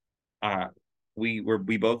uh, we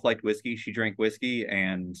both liked whiskey. She drank whiskey,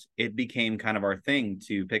 and it became kind of our thing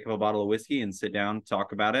to pick up a bottle of whiskey and sit down,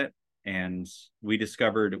 talk about it. And we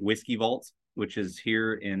discovered Whiskey Vault, which is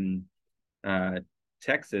here in uh,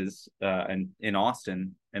 Texas, and in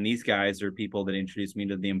Austin. And these guys are people that introduced me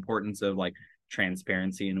to the importance of like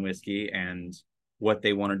transparency in whiskey and what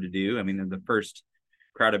they wanted to do. I mean, the first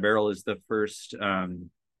Crowded Barrel is the first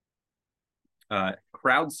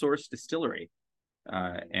crowdsourced distillery,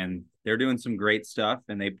 and they're doing some great stuff.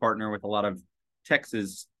 And they partner with a lot of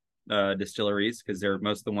Texas distilleries because they're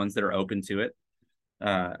most of the ones that are open to it,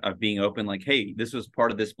 of being open, like, hey, this was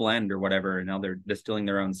part of this blend or whatever, and now they're distilling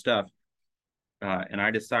their own stuff. And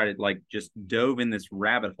I decided, like, just dove in this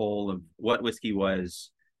rabbit hole of what whiskey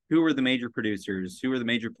was, who were the major producers, who were the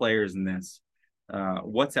major players in this,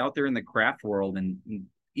 what's out there in the craft world. And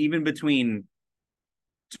even between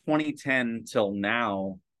 2010 till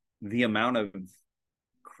now, the amount of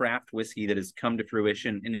craft whiskey that has come to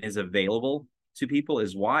fruition and is available to people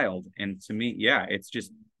is wild. And to me, yeah, it's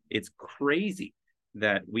crazy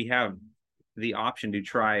that we have the option to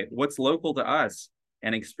try what's local to us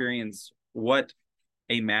and experience what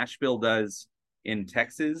a mash bill does in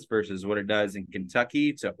Texas versus what it does in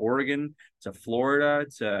Kentucky to Oregon to Florida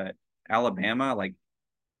to Alabama, like,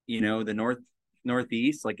 the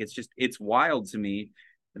northeast. Like, it's wild to me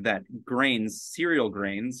that grains, cereal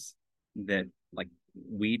grains, that like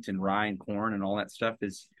wheat and rye and corn and all that stuff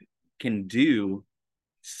can do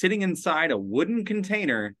sitting inside a wooden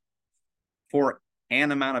container for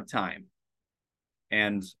an amount of time,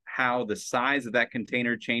 and how the size of that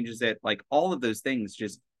container changes it. Like, all of those things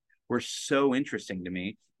just were so interesting to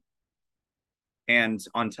me. And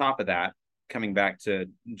on top of that, coming back to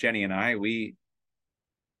Jenny and I,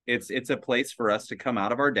 it's a place for us to come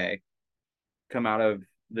out of our day, come out of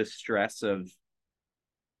the stress of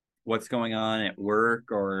what's going on at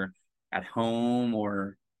work or at home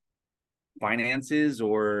or finances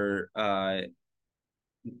or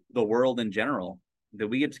the world in general, that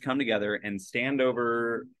we get to come together and stand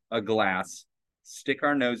over a glass, stick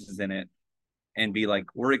our noses in it, and be like,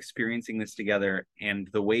 we're experiencing this together. And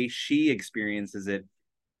the way she experiences it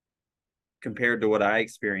compared to what I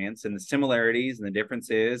experience, and the similarities and the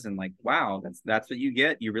differences, and like, wow, that's what you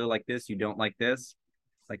get. You really like this, you don't like this.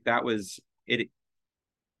 Like, that was it.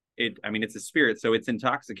 I mean, it's a spirit, so it's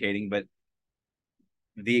intoxicating, but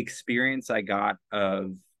the experience I got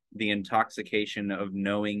of the intoxication of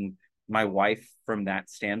knowing my wife from that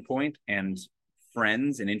standpoint, and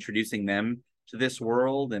friends, and introducing them to this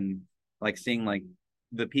world, and like seeing like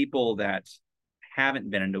the people that haven't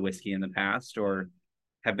been into whiskey in the past or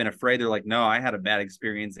have been afraid. They're like, no, I had a bad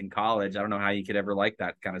experience in college. I don't know how you could ever like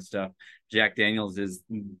that kind of stuff. Jack Daniels is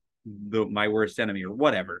my worst enemy or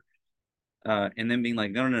whatever. And then being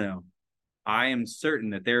like, no, no, no. I am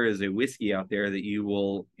certain that there is a whiskey out there that you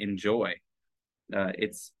will enjoy.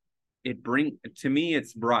 To me,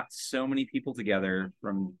 it's brought so many people together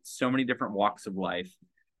from so many different walks of life.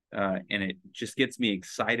 And it just gets me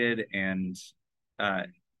excited. And uh,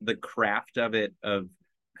 the craft of it, of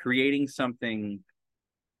creating something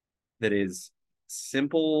that is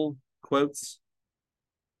simple quotes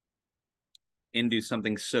into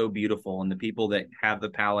something so beautiful, and the people that have the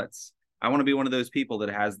palates. I want to be one of those people that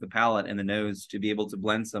has the palate and the nose to be able to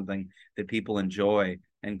blend something that people enjoy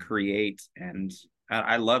and create. And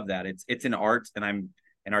I love that. It's an art, and I'm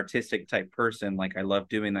an artistic type person. Like, I love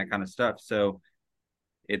doing that kind of stuff. So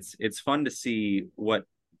it's fun to see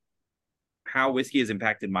how whiskey has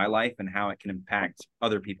impacted my life and how it can impact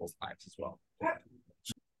other people's lives as well. I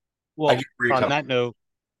Well, get where you're on coming. that note,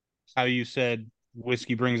 how you said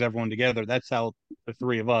whiskey brings everyone together, that's how the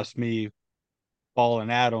three of us, me, Paul,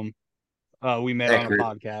 and Adam, we met on a Accurate.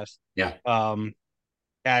 podcast. Yeah. Um,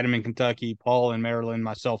 Adam in Kentucky, Paul in Maryland,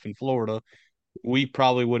 myself in Florida. We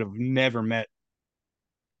probably would have never met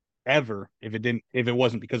ever if it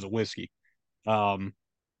wasn't because of whiskey. Um,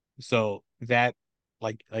 so that,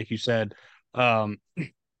 like you said, um,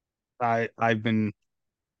 I've been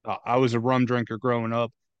I was a rum drinker growing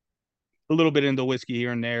up, a little bit into whiskey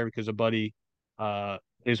here and there because a buddy, uh,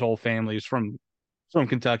 his whole family is from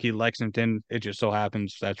Kentucky, Lexington. It just so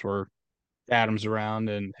happens that's where Adam's around,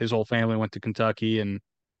 and his whole family went to Kentucky and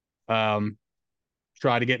um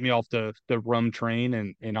tried to get me off the rum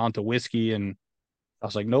train and onto whiskey. And I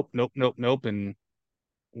was like, nope, nope, nope, nope. And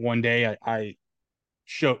one day I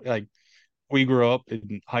showed, like, we grew up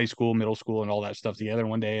in high school, middle school, and all that stuff together. And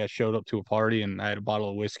one day I showed up to a party and I had a bottle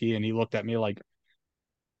of whiskey, and he looked at me like,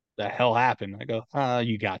 the hell happened? I go,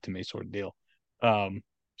 you got to me, sort of deal. Um,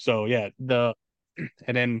 so yeah,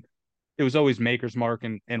 and then it was always Maker's Mark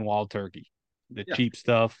and Wild Turkey, the Yeah. cheap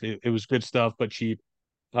stuff. It was good stuff, but cheap.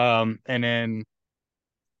 And then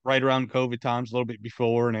right around COVID times, a little bit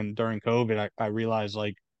before, and then during COVID, I realized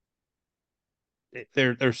like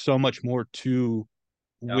there's so much more to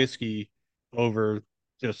Yeah. whiskey over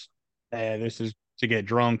just this is to get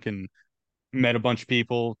drunk, and met a bunch of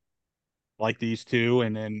people like these two,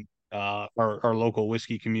 and then our local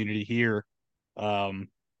whiskey community here, um,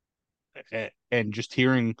 and just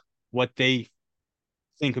hearing what they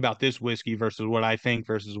think about this whiskey versus what I think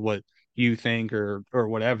versus what you think or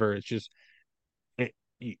whatever. It's just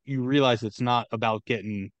you realize it's not about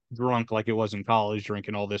getting drunk like it was in college,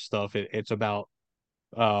 drinking all this stuff. It's about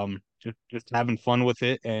just having fun with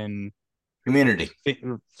it, and Community.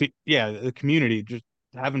 yeah, the community, just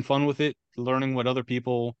having fun with it, learning what other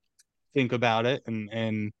people think about it,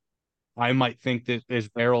 and I might think that this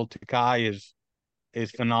barrel Takai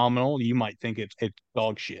is phenomenal. You might think it's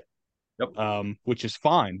dog shit, Yep. which is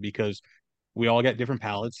fine because we all got different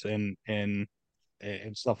palates and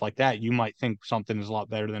stuff like that. You might think something is a lot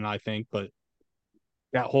better than I think, but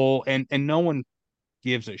that whole and no one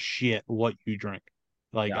gives a shit what you drink.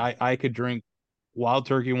 Like Yeah. I could drink Wild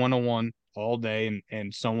Turkey 101 all day,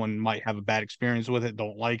 and someone might have a bad experience with it,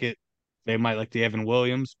 don't like it. They might like the Evan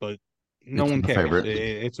Williams, but no It's one my cares. favorite.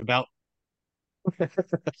 It's about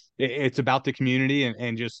it's about the community,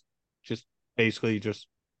 and just basically just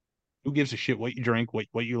who gives a shit what you drink,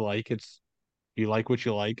 what you like. It's you like what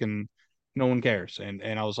you like, and no one cares. And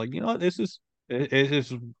I was like, you know what, this is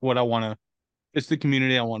what I want to. It's the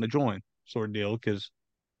community I want to join, sort of deal. Because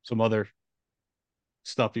some other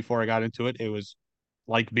stuff before I got into it, it was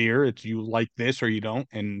like beer. It's you like this or you don't,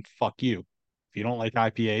 and fuck you. If you don't like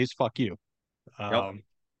IPAs, fuck you. Yep.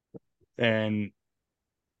 And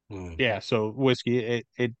Mm. yeah, so whiskey,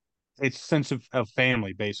 it's sense of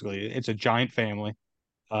family basically. It's a giant family.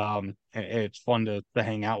 It's fun to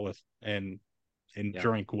hang out with and Yeah.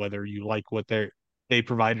 drink, whether you like what they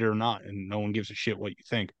provided or not, and no one gives a shit what you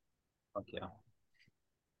think. Fuck yeah.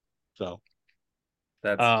 So,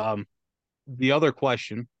 That's um, the other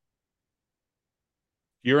question,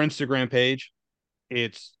 your Instagram page,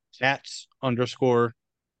 it's cats underscore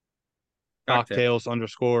cocktail. cocktails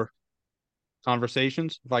underscore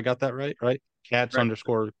conversations. If I got that right, right? Cats Right.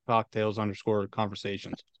 underscore cocktails underscore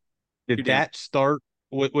conversations. Too Did damn. that start?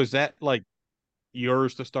 Was that like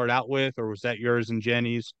yours to start out with, or was that yours and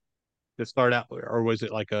Jenny's to start out, or was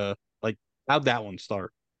it like a like how'd that one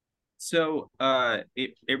start? So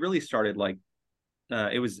it really started like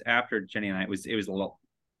it was after Jenny and I. It was a little.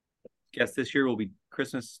 Guess this year will be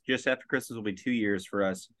Christmas. Just after Christmas will be 2 years for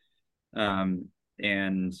us. Um,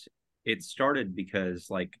 and it started because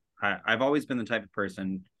like I've always been the type of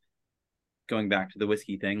person, going back to the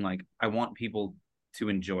whiskey thing, like I want people to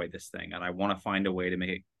enjoy this thing, and I want to find a way to make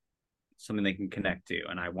it something they can connect to,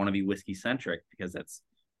 and I want to be whiskey centric because that's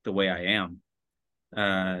the way I am.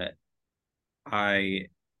 Uh, I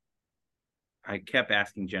I kept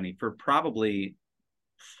asking Jenny for probably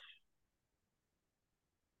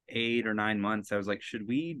 8 or 9 months. I was like, should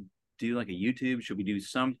we do like a YouTube? Should we do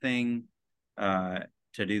something uh,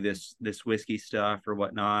 to do this whiskey stuff or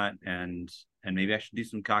whatnot? And maybe I should do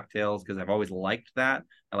some cocktails because I've always liked that.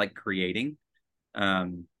 I like creating.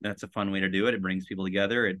 That's a fun way to do it. It brings people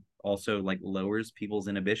together. It also like lowers people's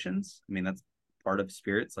inhibitions. I mean, that's part of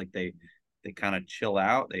spirits. Like they kind of chill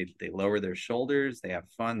out. They lower their shoulders. They have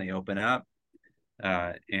fun. They open up.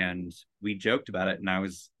 And we joked about it. And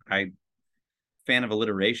I fan of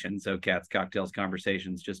alliteration, so cats, cocktails,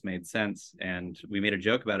 conversations just made sense. And we made a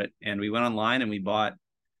joke about it. And we went online and we bought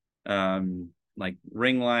like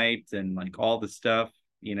ring light and like all the stuff,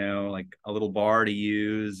 like a little bar to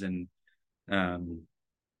use, and um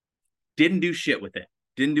didn't do shit with it.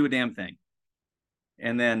 Didn't do a damn thing.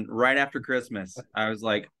 And then right after Christmas, I was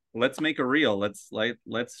like, let's make a reel. Let's start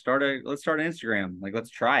an Instagram. Like, let's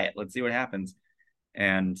try it. Let's see what happens.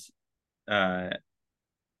 And uh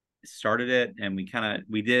started it, and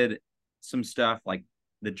we did some stuff like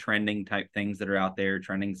the trending type things that are out there,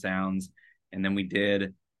 trending sounds. And then we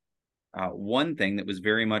did one thing that was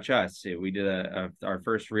very much us. We did our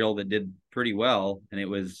first reel that did pretty well, and it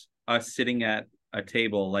was us sitting at a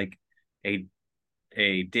table, like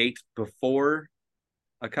a date before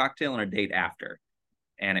a cocktail and a date after,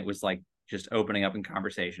 and it was like just opening up in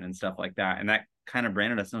conversation and stuff like that, and that kind of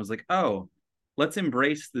branded us. And I was like, oh, let's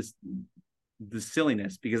embrace the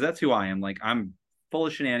silliness, because that's who I am. Like, I'm full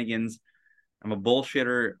of shenanigans. I'm a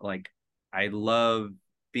bullshitter. Like, I love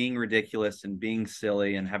being ridiculous and being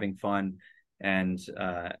silly and having fun. And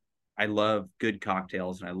I love good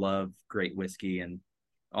cocktails, and I love great whiskey and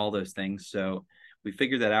all those things. So we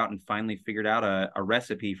figured that out and finally figured out a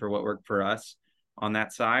recipe for what worked for us on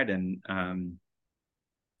that side. And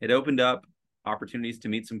it opened up opportunities to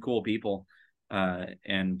meet some cool people.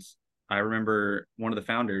 And I remember one of the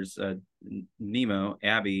founders, Nemo,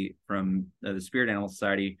 Abby from the Spirit Animal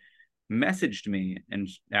Society, messaged me, and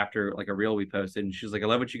after like a reel we posted, and she was like, I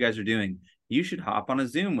love what you guys are doing. You should hop on a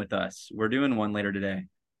Zoom with us. We're doing one later today.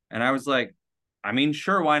 And I was like, I mean,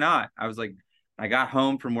 sure, why not? I was like, I got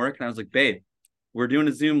home from work and I was like, babe, we're doing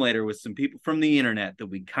a Zoom later with some people from the internet that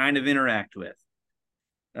we kind of interact with.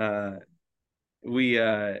 Uh,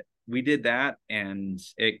 we did that, and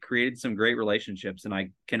it created some great relationships. And I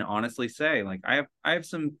can honestly say, like, I have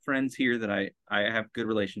some friends here that I have good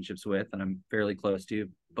relationships with and I'm fairly close to,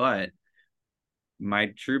 but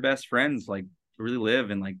my true best friends like really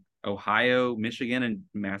live in like Ohio, Michigan, and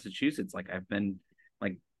Massachusetts. Like I've been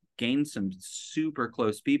like gained some super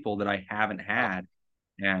close people that I haven't had.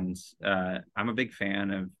 And I'm a big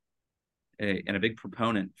fan of and a big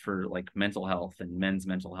proponent for like mental health and men's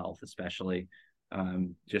mental health, especially.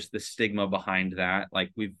 Just the stigma behind that.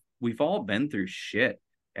 Like we've all been through shit,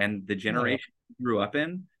 and the generation we grew up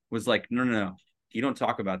in was like, no, no, no, you don't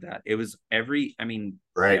talk about that. It was I mean,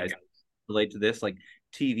 Right. you guys relate to this, like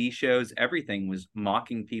TV shows, everything was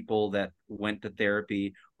mocking people that went to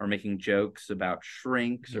therapy or making jokes about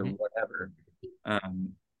shrinks or whatever.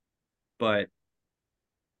 But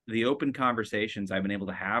the open conversations I've been able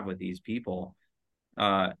to have with these people,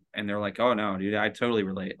 and they're like, oh no, dude, I totally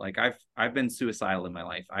relate. Like I've been suicidal in my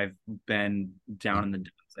life. I've been down in the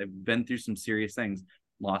dumps. I've been through some serious things.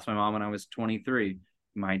 Lost my mom when I was 23.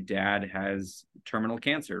 My dad has terminal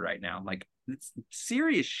cancer right now. Like it's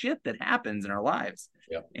serious shit that happens in our lives.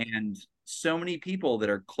 Yep. And so many people that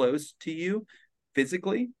are close to you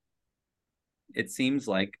physically, it seems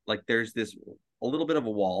like there's this a little bit of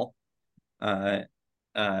a wall, uh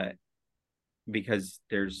uh because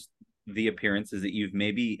there's the appearances that you've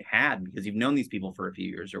maybe had because you've known these people for a few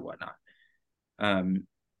years or whatnot.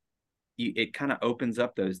 It kind of opens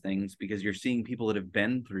up those things because you're seeing people that have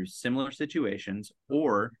been through similar situations,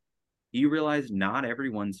 or you realize not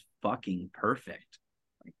everyone's fucking perfect.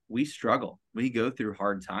 Like, we struggle, we go through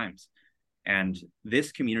hard times. And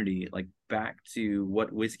this community, like back to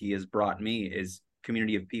what whiskey has brought me, is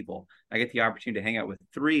community of people. I get the opportunity to hang out with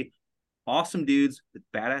 3 awesome dudes with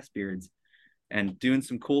badass beards and doing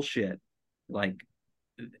some cool shit. Like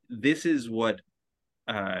this is what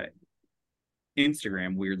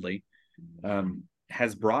Instagram weirdly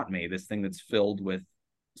has brought me, this thing that's filled with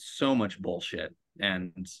so much bullshit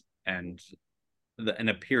and an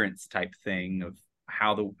appearance type thing of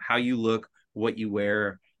how you look, what you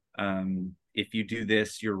wear. If you do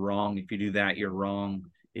this, you're wrong. If you do that, you're wrong.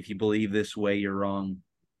 If you believe this way, you're wrong.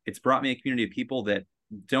 It's brought me a community of people that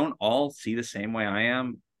don't all see the same way I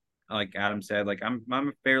am. Like Adam said, like I'm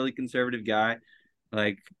a fairly conservative guy,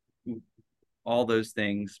 like all those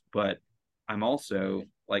things, but I'm also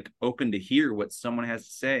like open to hear what someone has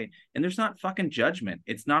to say. And there's not fucking judgment.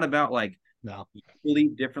 It's not about like, No, you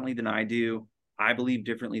believe differently than I do. I believe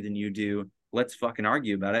differently than you do. Let's fucking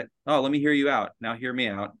argue about it. Oh, let me hear you out. Now hear me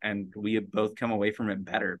out. And we have both come away from it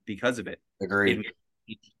better because of it. Agreed.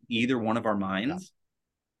 Either one of our minds.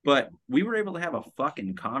 But we were able to have a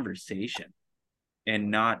fucking conversation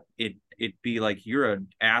and not it be like you're an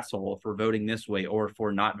asshole for voting this way or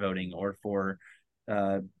for not voting or for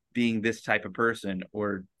being this type of person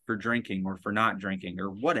or for drinking or for not drinking or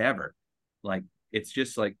whatever. Like it's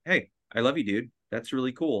just like, hey, I love you, dude. That's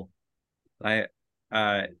really cool. I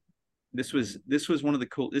this was one of the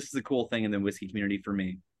cool, this is the cool thing in the whiskey community for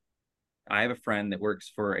me. I have a friend that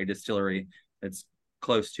works for a distillery that's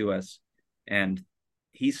close to us, and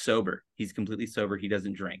he's sober. He's completely sober. He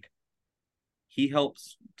doesn't drink. He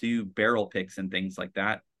helps do barrel picks and things like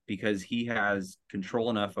that because he has control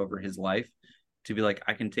enough over his life to be like,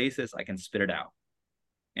 I can taste this, I can spit it out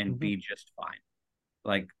and be just fine.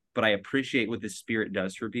 Like, but I appreciate what the spirit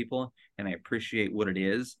does for people, and I appreciate what it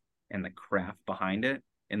is and the craft behind it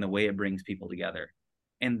and the way it brings people together.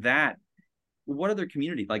 And that, what other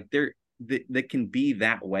community like there that can be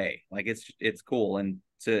that way? Like it's cool. And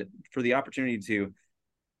for the opportunity to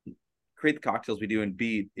create the cocktails we do and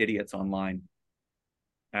be idiots online,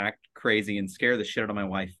 act crazy, and scare the shit out of my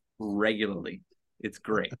wife regularly. It's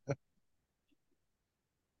great.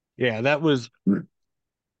 yeah, that was I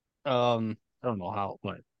don't know how,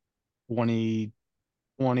 what,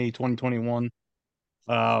 2020, 2021.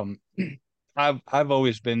 I've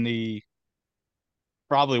always been the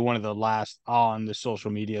probably one of the last on the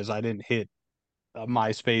social medias. I didn't hit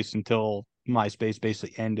MySpace until MySpace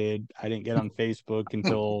basically ended. I didn't get on Facebook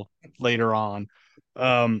until later on,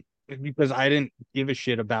 because I didn't give a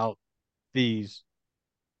shit about these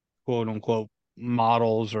quote unquote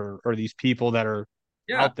models or these people that are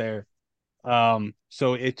Yeah. out there.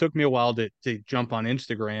 So it took me a while to jump on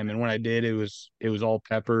Instagram, and when I did, it was all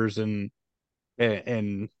peppers and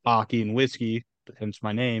hockey and whiskey, hence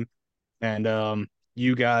my name. And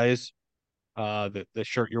you guys, the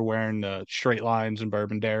shirt you're wearing, the Straight Lines and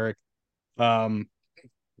Bourbon Derek, um,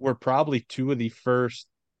 were probably two of the first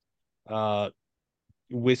uh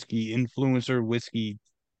whiskey influencer, whiskey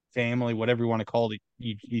family, whatever you want to call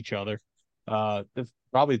each other.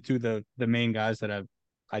 Probably two of the main guys that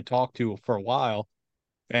I talked to for a while,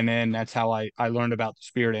 and then that's how I learned about the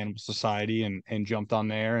Spirit Animal Society and jumped on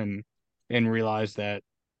there and realized that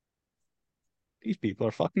these people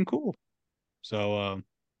are fucking cool. So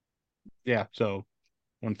yeah, so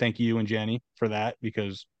I want to thank you and Jenny for that,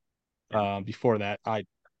 because before that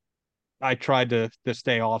I tried to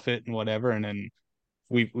stay off it and whatever, and then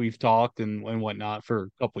we've talked and whatnot for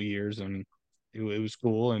a couple of years, and it was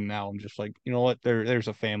cool. And now I'm just like, you know what, there's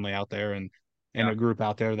a family out there, and Yeah. a group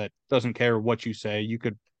out there that doesn't care what you say. You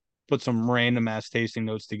could put some random ass tasting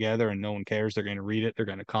notes together and no one cares. They're going to read it, they're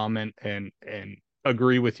going to comment and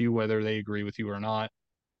agree with you whether they agree with you or not.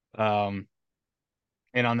 um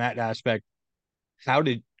and on that aspect, how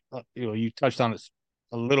did you touched on it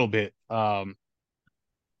a little bit,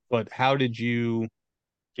 but how did you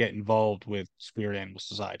get involved with Spirit Animal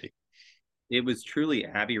Society? It was truly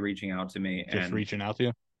Abby reaching out to me Just and reaching out to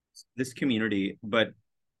you? this community, but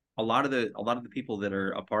a lot of the people that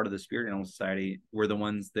are a part of the Spirit Animal Society were the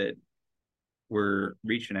ones that were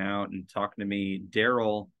reaching out and talking to me.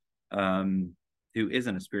 Daryl, um, who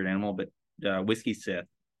isn't a spirit animal, but Whiskey Sith,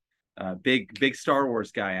 big Star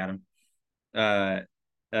Wars guy, Adam.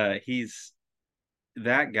 Uh, he's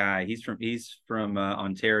that guy. He's from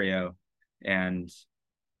Ontario, and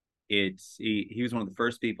he was one of the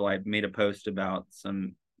first people. I made a post about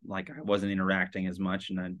some, like, I wasn't interacting as much,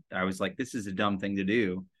 and I was like, this is a dumb thing to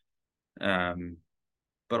do. Um,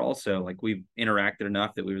 but also, like, we've interacted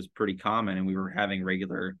enough that it was pretty common, and we were having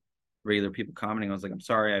regular people commenting. I was like, I'm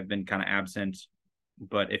sorry, I've been kind of absent,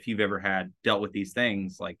 but if you've ever had dealt with these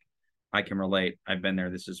things, like, I can relate. I've been there.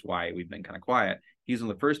 This is why we've been kind of quiet. He's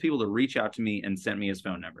one of the first people to reach out to me and sent me his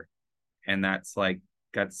phone number, and that's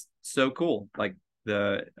so cool. Like,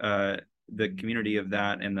 the community of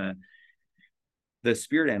that, and the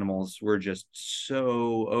spirit animals were just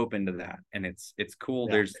so open to that, and it's cool.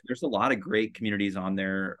 Yeah. There's a lot of great communities on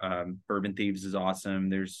there. Bourbon Thieves is awesome.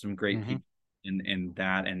 There's some great Hmm. people in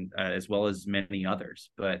that, and as well as many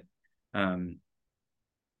others. But um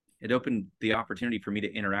it opened the opportunity for me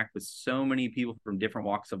to interact with so many people from different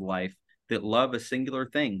walks of life that love a singular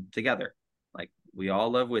thing together. Like, we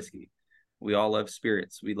all love whiskey, we all love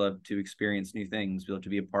spirits, we love to experience new things, we love to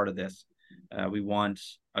be a part of this. We want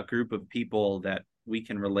a group of people that we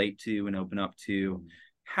can relate to and open up to,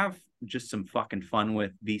 have just some fucking fun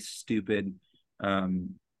with, be stupid,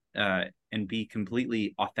 um, and be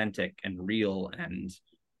completely authentic and real, and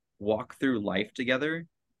walk through life together,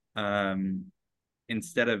 um,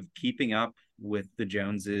 instead of keeping up with the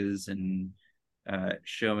Joneses and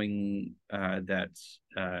showing that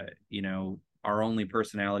our only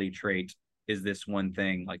personality trait is this one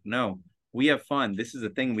thing. Like, no, we have fun. This is a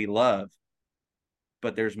thing we love,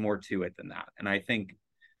 but there's more to it than that. And I think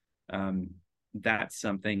um, that's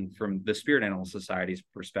something from the Spirit Animal Society's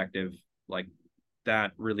perspective. Like,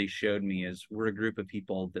 that really showed me is we're a group of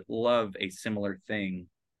people that love a similar thing.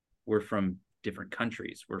 We're from different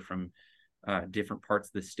countries. We're from different parts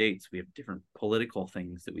of the states. We have different political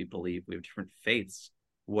things that we believe. We have different faiths,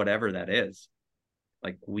 whatever that is.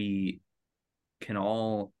 Like, we can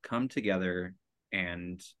all come together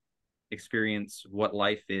and experience what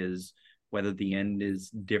life is, whether the end is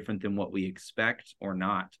different than what we expect or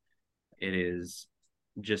not. It is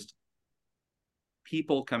just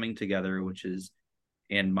people coming together, which is,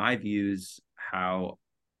 in my views, how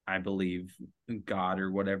I believe God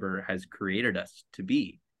or whatever has created us to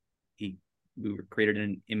be. He We were created in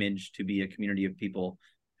an image to be a community of people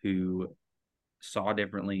who saw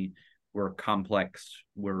differently, were complex,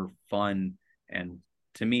 were fun, and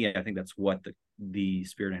to me, I think that's what the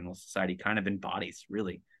Spirit Animal Society kind of embodies,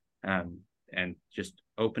 really. And just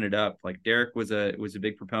open it up. Like, Derek was a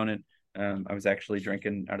big proponent. I was actually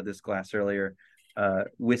drinking out of this glass earlier.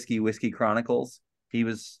 Whiskey Chronicles. He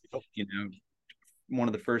was, one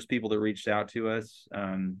of the first people that reached out to us.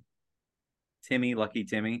 Lucky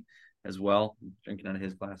Timmy, as well, drinking out of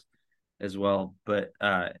his glass as well. But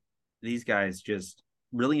these guys just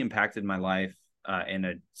really impacted my life in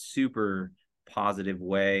a super positive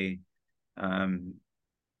way. And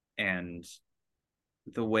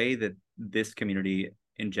the way that this community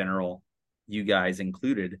in general, you guys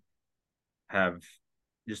included, have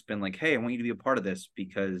just been like, hey, I want you to be a part of this,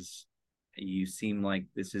 because You seem like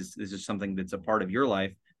this is something that's a part of your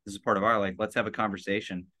life. This is part of our life. Let's have a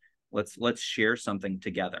conversation. Let's share something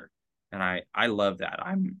together. And I love that.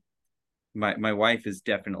 My wife is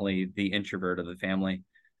definitely the introvert of the family,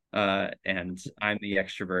 and I'm the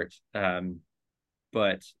extrovert.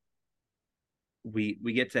 But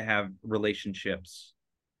we get to have relationships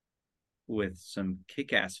with some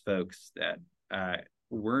kick-ass folks that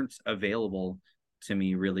weren't available to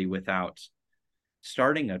me really without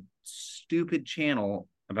starting a stupid channel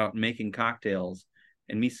about making cocktails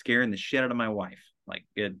and me scaring the shit out of my wife. Like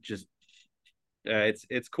it just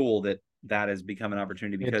it's cool that that has become an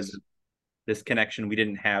opportunity because of this connection we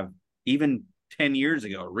didn't have even 10 years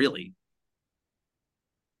ago, really.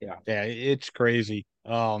 Yeah, it's crazy.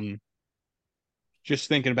 Just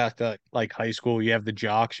thinking about the like high school, you have the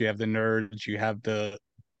jocks, you have the nerds, you have the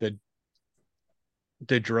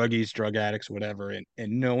the druggies, drug addicts, whatever,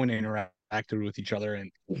 and no one interacted with each other.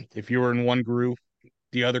 And if you were in one group,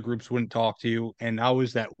 the other groups wouldn't talk to you. And I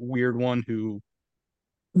was that weird one who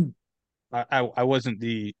I wasn't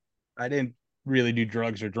the I didn't really do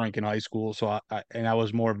drugs or drink in high school, so I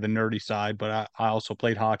was more of the nerdy side, but I also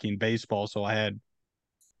played hockey and baseball, so I had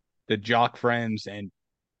the jock friends, and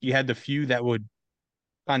you had the few that would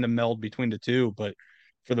kind of meld between the two, but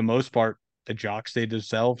for the most part, the jocks stayed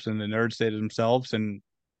themselves and the nerds stayed themselves. And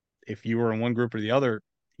if you were in one group or the other,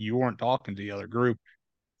 you weren't talking to the other group.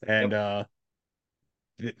 And Yep.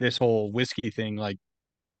 this whole whiskey thing, like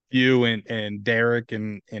you and Derek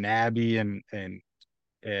and Abby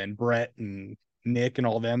and Brett and Nick and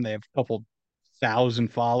all them, they have a couple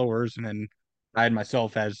thousand followers, and then I had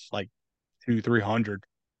myself as like 200-300.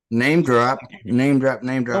 Name drop, name drop,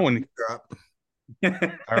 name No drop, one, name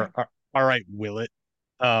drop. all right, Willet.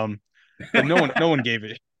 But no one gave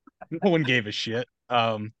it, no one gave a shit.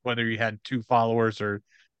 Whether you had two followers or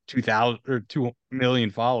 2,000 or 2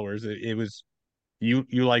 million followers, it was you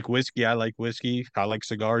like whiskey, I like whiskey, I like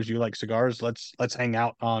cigars, you like cigars. Let's hang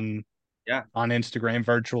out Yeah. on Instagram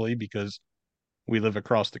virtually because we live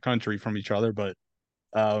across the country from each other. But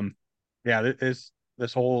um, yeah,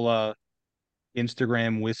 this whole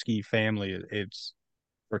Instagram whiskey family, it's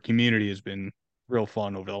our community has been real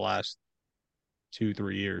fun over the last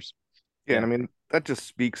 2-3 years. Yeah, and Yeah. I mean that just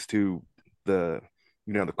speaks to the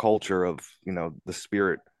the culture of the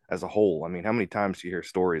spirit as a whole. I mean, how many times do you hear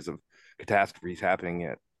stories of catastrophes happening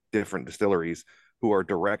at different distilleries who are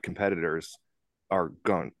direct competitors are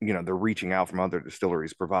going, they're reaching out from other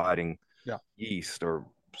distilleries providing Yeah. yeast or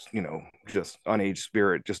just unaged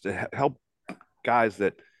spirit just to help guys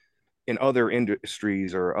that in other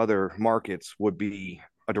industries or other markets would be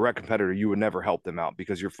a direct competitor. You would never help them out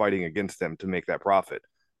because you're fighting against them to make that profit.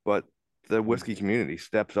 But the whiskey community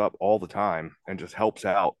steps up all the time and just helps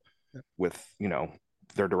out with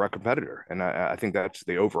their direct competitor. And I think that's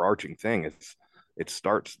the overarching thing. It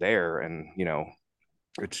starts there, and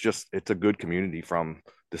it's a good community from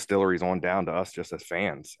distilleries on down to us just as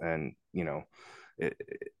fans. And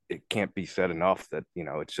it can't be said enough that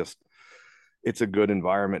it's a good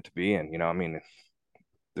environment to be in. I mean,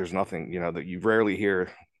 there's nothing that you rarely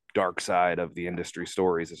hear dark side of the industry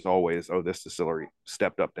stories. It's always, oh, this distillery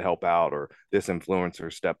stepped up to help out, or this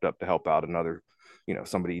influencer stepped up to help out another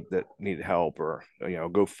somebody that needed help, or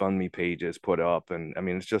GoFundMe pages put up. And I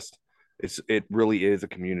mean, it really is a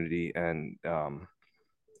community. And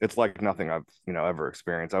it's like nothing I've ever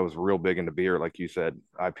experienced. I was real big into beer, like you said.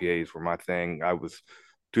 IPAs were my thing. I was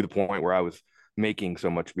to the point where I was making so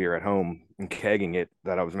much beer at home and kegging it,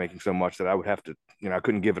 that I was making so much that I would have to, I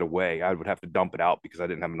couldn't give it away. I would have to dump it out because I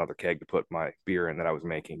didn't have another keg to put my beer in that I was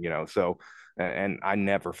making. So, and I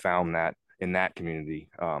never found that in that community,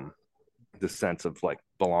 the sense of like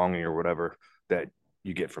belonging or whatever that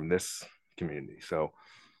you get from this community. So,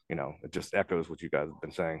 it just echoes what you guys have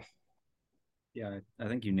been saying. Yeah, I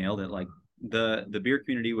think you nailed it. Like the beer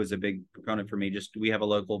community was a big proponent for me. Just we have a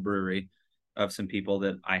local brewery of some people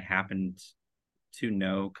that I happened to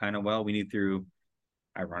know kind of well. We knew through,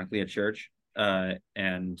 ironically, at church,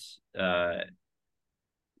 and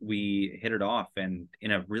we hit it off. And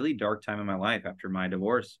in a really dark time in my life after my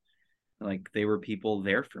divorce, like they were people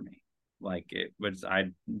there for me. Like it was,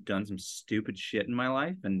 I'd done some stupid shit in my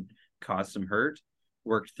life and caused some hurt,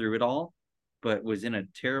 worked through it all, but was in a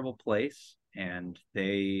terrible place. And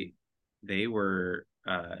they were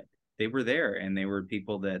they were there, and they were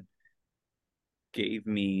people that gave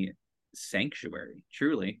me sanctuary,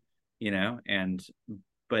 truly, and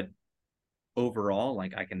but overall,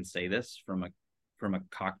 like I can say this from a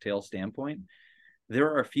cocktail standpoint,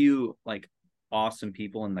 there are a few like awesome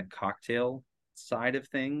people in the cocktail side of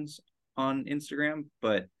things on Instagram,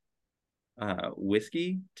 but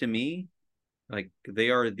whiskey to me, like they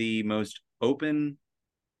are the most open,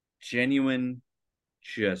 genuine,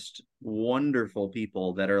 just wonderful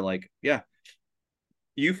people that are like, yeah,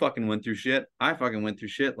 you fucking went through shit. I fucking went through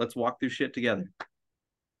shit. Let's walk through shit together.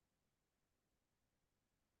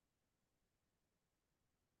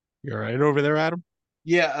 You all right over there, Adam?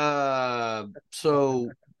 Yeah. So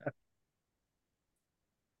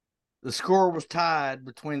the score was tied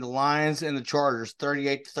between the Lions and the Chargers,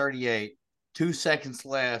 38-38. 2 seconds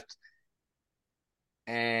left,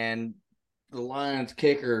 and the Lions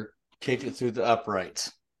kicker kicked it through the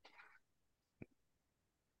uprights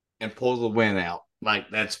and pulled the win out. Like,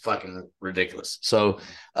 that's fucking ridiculous. So,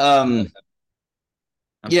 yeah.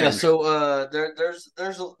 So,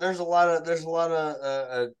 there's a lot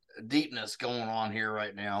of deepness going on here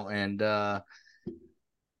right now, and I'm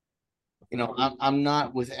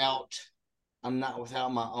not without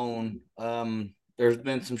my own. There's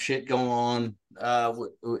been some shit going on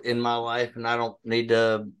in my life, and I don't need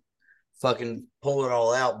to fucking pull it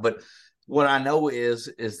all out. But what I know is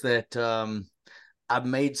that I've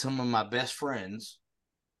made some of my best friends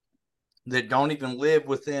that don't even live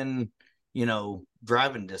within,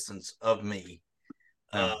 driving distance of me,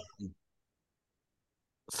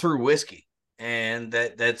 through whiskey. And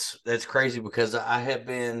that's crazy, because I have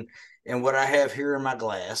been, and what I have here in my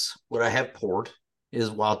glass, what I have poured,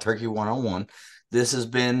 is Wild Turkey 101. This has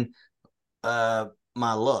been my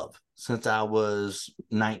love since I was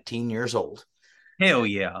 19 years old. Hell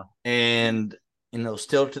yeah. And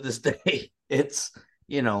still to this day, it's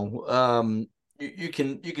you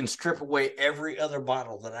can strip away every other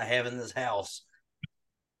bottle that I have in this house,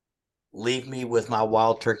 leave me with my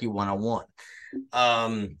Wild Turkey 101.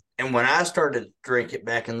 And when I started to drink it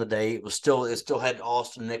back in the day, it still had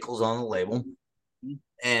Austin Nichols on the label.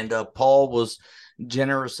 And Paul was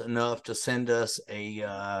generous enough to send us it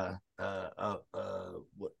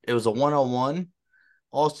was a 101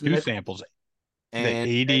 Austin Two Nichols, samples, and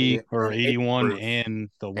the 80 or 81 proof, and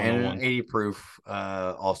the and 101. an 80 proof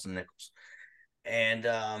Austin Nichols. And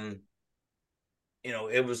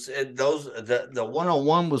it was the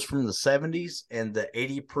 101 was from the 70s, and the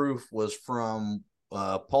 80 proof was from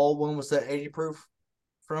Paul. When was that 80 proof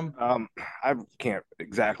from? I can't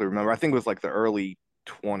exactly remember. I think it was like the early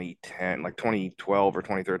 2010, like 2012 or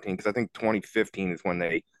 2013, because I think 2015 is when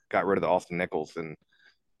they got rid of the Austin Nichols, and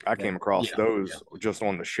I came across those just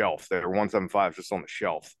on the shelf. They're 175 just on the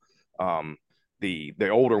shelf. The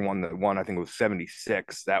older one, the one I think it was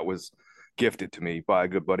 76, that was gifted to me by a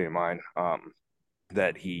good buddy of mine.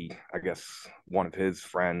 That I guess one of his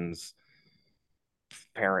friends'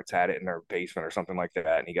 parents had it in their basement or something like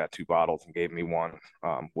that, and he got 2 bottles and gave me one,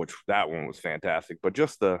 which that one was fantastic. But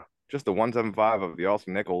just the 175 of the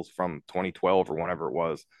Austin Nichols from 2012 or whenever it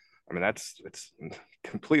was, I mean, it's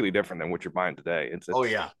completely different than what you're buying today. It's oh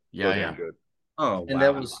yeah, yeah. Good. Oh, and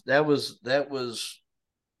wow. that was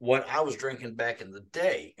what I was drinking back in the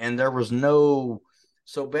day, and there was no.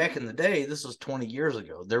 So back in the day, this was 20 years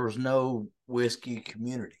ago, there was no whiskey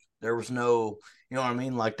community. There was no, you know what I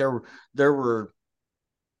mean? Like there were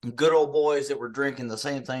good old boys that were drinking the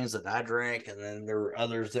same things that I drank, and then there were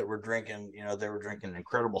others that were drinking, they were drinking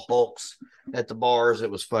Incredible Hulks at the bars.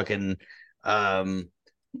 It was fucking I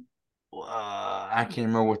can't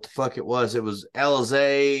remember what the fuck it was. It was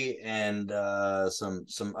Alizé and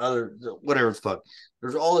some other whatever the fuck.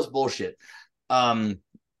 There's all this bullshit. The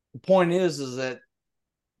point is that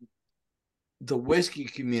the whiskey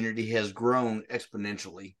community has grown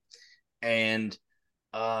exponentially, and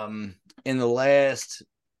in the last,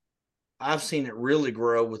 I've seen it really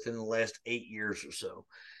grow within the last 8 years or so,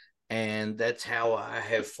 and that's how I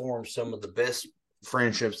have formed some of the best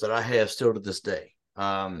friendships that I have still to this day.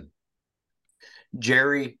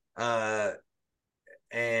 Jerry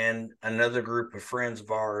and another group of friends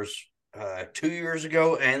of ours 2 years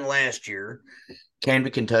ago and last year came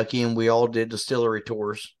to Kentucky, and we all did distillery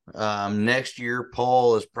tours. Next year,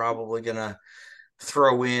 Paul is probably going to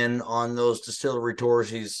throw in on those distillery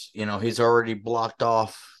tours. He's already blocked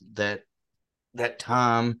off that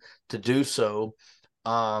time to do so.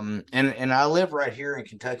 And I live right here in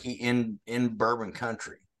Kentucky in bourbon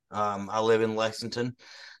country. I live in Lexington,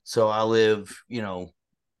 so I live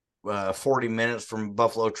 40 minutes from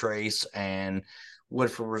Buffalo Trace and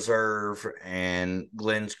Woodford Reserve and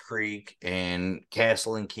Glens Creek and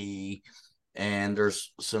Castle and Key, and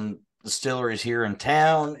there's some distilleries here in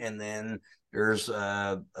town, and then there's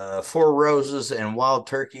Four Roses and Wild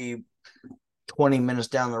Turkey 20 minutes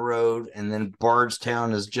down the road, and then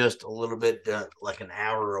Bardstown is just a little bit like an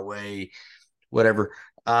hour away, whatever.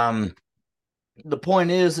 The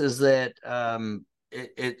point is that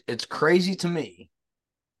it's crazy to me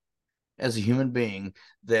as a human being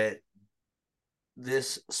that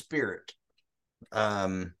this spirit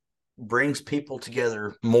brings people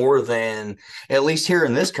together more than, at least here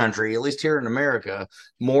in this country, at least here in America,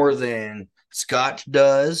 more than Scotch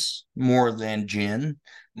does, more than gin,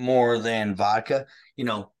 more than vodka,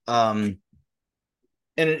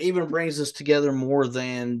 and it even brings us together more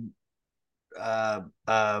than uh,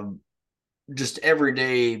 uh, just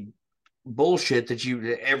everyday bullshit that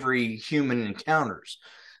every human encounters.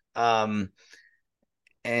 Um,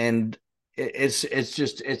 and it's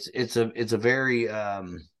a very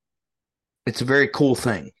it's a very cool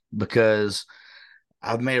thing, because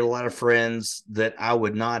I've made a lot of friends that I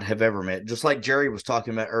would not have ever met. Just like Jerry was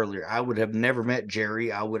talking about earlier, I would have never met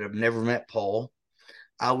Jerry. I would have never met Paul.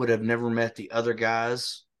 I would have never met the other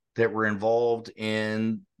guys that were involved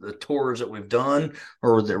in the tours that we've done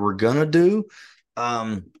or that we're gonna do.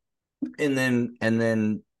 Um, and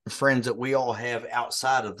then friends that we all have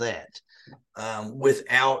outside of that,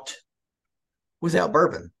 without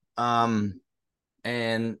bourbon.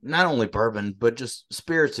 And not only bourbon, but just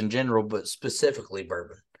spirits in general, but specifically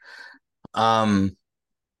bourbon. Um,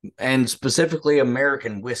 and specifically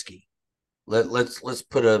American whiskey. Let's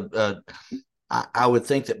put I would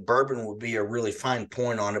think that bourbon would be a really fine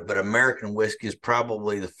point on it, but American whiskey is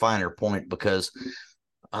probably the finer point, because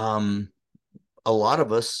a lot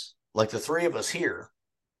of us, like the three of us here,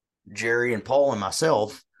 Jerry and Paul and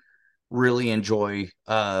myself, really enjoy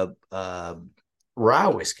rye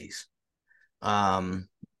whiskeys. Um,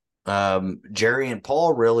 Jerry and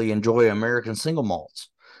Paul really enjoy American single malts.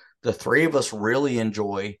 The three of us really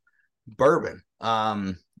enjoy bourbon.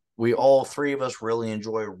 We all three of us really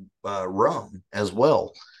enjoy rum as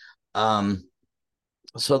well.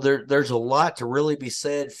 So there's a lot to really be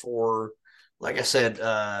said for, like I said,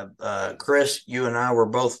 Chris, you and I were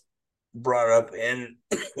both brought up in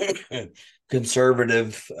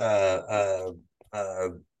conservative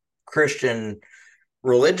Christian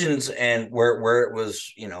religions, and where it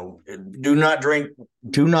was, do not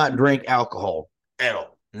drink alcohol at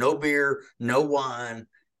all. No beer, no wine,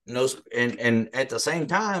 no, and at the same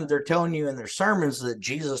time they're telling you in their sermons that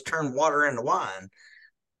Jesus turned water into wine.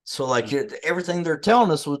 So like everything they're telling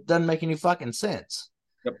us doesn't make any fucking sense.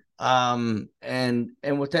 Yep. And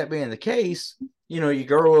with that being the case, you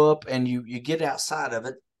grow up and you get outside of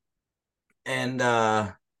it. And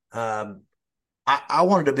I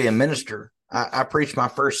wanted to be a minister. I preached my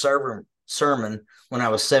first sermon when I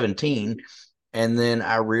was 17. And then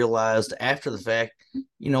I realized after the fact,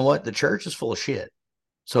 you know what? The church is full of shit.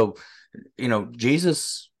 So,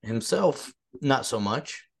 Jesus himself, not so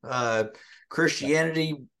much.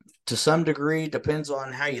 Christianity, to some degree, depends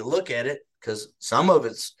on how you look at it, because some of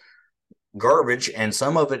it's garbage and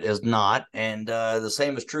some of it is not. And the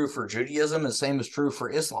same is true for Judaism, and the same is true for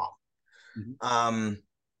Islam. Mm-hmm.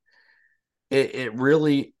 It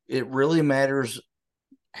really matters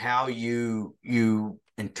how you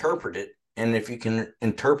interpret it, and if you can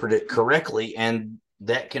interpret it correctly, and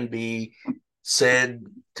that can be said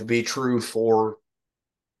to be true for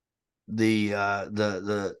the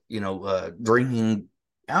drinking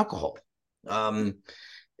alcohol.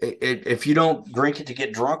 If you don't drink it to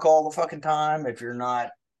get drunk all the fucking time, if you're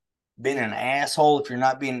not being an asshole, if you're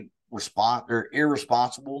not being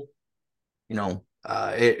irresponsible,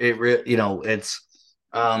 it's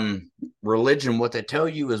religion. What they tell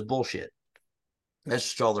you is bullshit. That's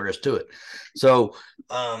just all there is to it. So,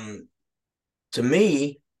 to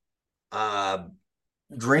me,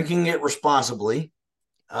 drinking it responsibly,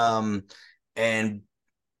 and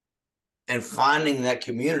finding that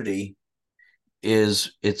community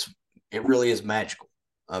it really is magical,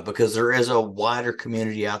 because there is a wider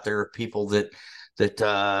community out there of people that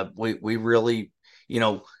we really,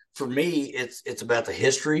 for me, it's about the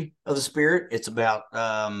history of the spirit. It's about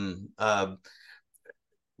the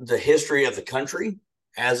history of the country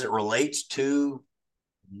as it relates to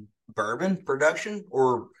bourbon production,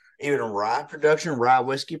 or even rye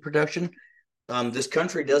whiskey production. This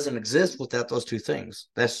country doesn't exist without those two things.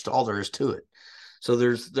 That's all there is to it. So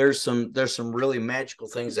there's some really magical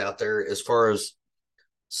things out there as far as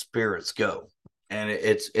spirits go, and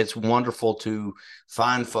it's wonderful to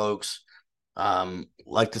find folks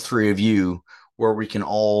like the three of you, where we can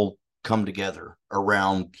all come together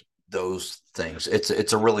around those things.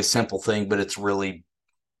 It's a really simple thing, but it's really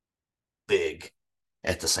big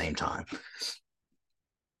at the same time.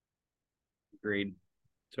 Agreed.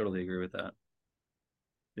 Totally agree with that.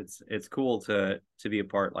 It's cool to be a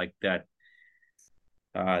part like that.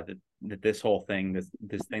 That this whole thing,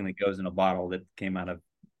 this thing that goes in a bottle that came out of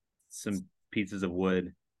some pieces of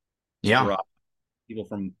wood. Yeah. People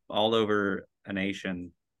from all over a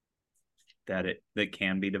nation that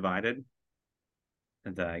can be divided.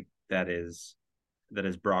 And that is that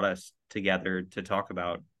has brought us together to talk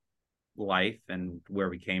about life and where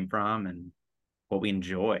we came from and what we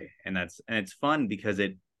enjoy. And it's fun because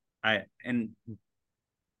and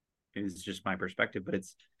it's just my perspective, but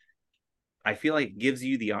I feel like it gives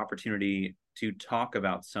you the opportunity to talk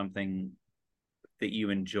about something that you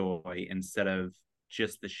enjoy instead of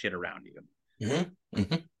just the shit around you. Mm-hmm.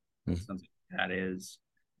 Mm-hmm. Something that is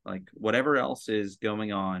like whatever else is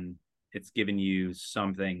going on, it's given you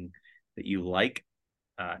something that you like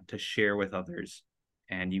to share with others,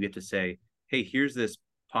 and you get to say, hey, here's this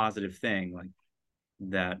positive thing like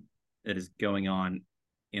that is going on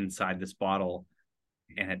inside this bottle,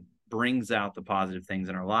 and it brings out the positive things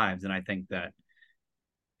in our lives. And I think that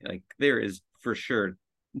like there is for sure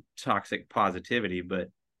toxic positivity, but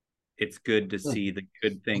it's good to see the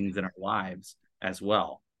good things in our lives as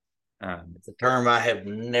well. It's a term I have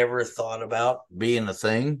never thought about being a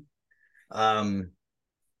thing. And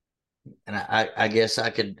I guess I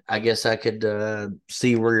could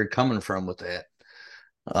see where you're coming from with that.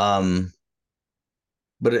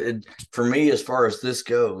 But for me, as far as this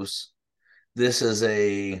goes, this is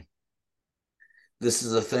a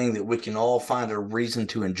thing that we can all find a reason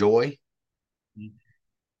to enjoy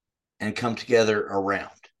and come together around.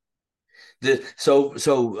 A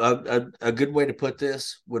good way to put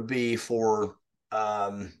this would be for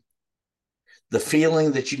the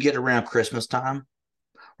feeling that you get around Christmas time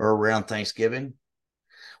or around Thanksgiving,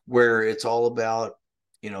 where it's all about,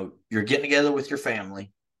 you're getting together with your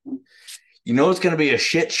family. It's going to be a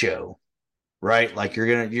shit show, right? Like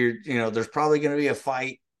there's probably going to be a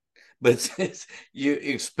fight, but you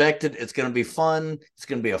expect it. It's going to be fun. It's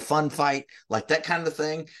going to be a fun fight, like that kind of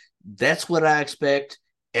thing. That's what I expect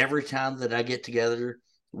every time that I get together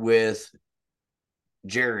with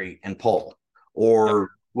Jerry and Paul,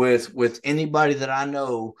 or with anybody that I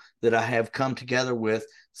know that I have come together with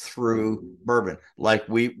through bourbon. Like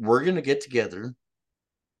we're going to get together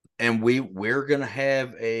and we're going to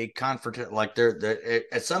have a confrontation. Like there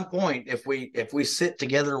at some point, if we sit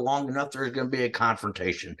together long enough, there's going to be a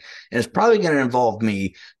confrontation, and it's probably going to involve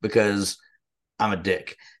me because I'm a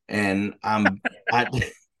dick and I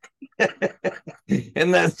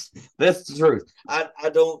and that's the truth. I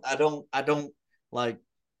don't like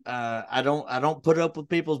I don't put up with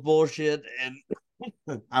people's bullshit, and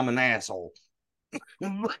I'm an asshole. As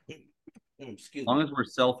long as we're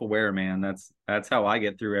self-aware, man, that's how I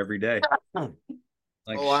get through every day.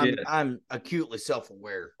 Like shit. I'm acutely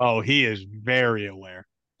self-aware. Oh, he is very aware.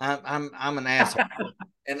 I'm an asshole,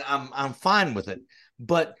 and I'm fine with it.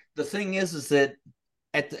 But the thing is that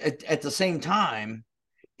at the same time,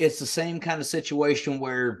 it's the same kind of situation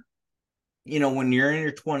where, when you're in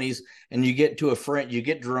your 20s and you get to a friend, you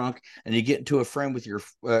get drunk and you get into a friend with your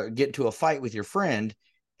get into a fight with your friend,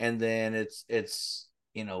 and then it's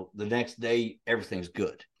the next day everything's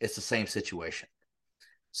good. It's the same situation.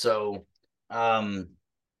 So I'm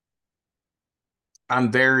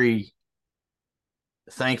very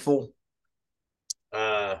thankful.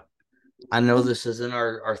 I know this isn't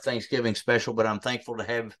our Thanksgiving special, but I'm thankful to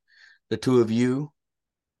have the two of you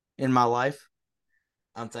in my life.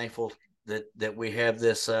 I'm thankful that we have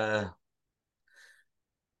this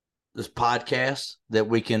this podcast that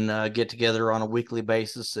we can get together on a weekly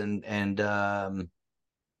basis and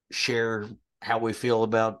share how we feel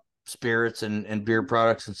about spirits and beer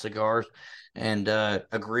products and cigars, and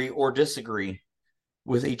agree or disagree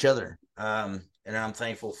with each other. And I'm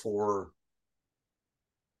thankful for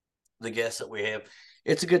the guests that we have.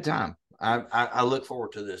 It's a good time. I look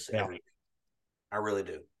forward to this every week. I really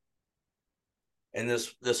do. And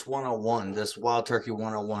this 101, this Wild Turkey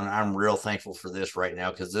 101, I'm real thankful for this right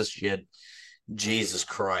now, because this shit, Jesus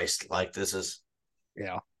Christ, like this is,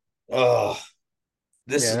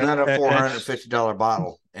 this is not a $450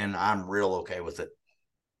 bottle, and I'm real okay with it.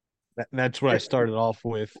 That's what I started off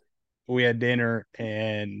with. We had dinner,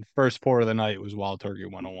 and first pour of the night was Wild Turkey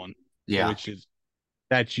 101. Yeah,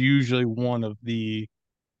 that's usually one of the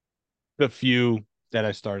few that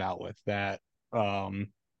I start out with. That the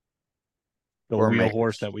wheel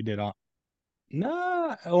horse that we did on.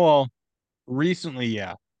 Nah, well, recently,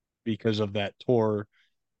 yeah, because of that tour.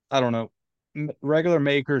 I don't know. Regular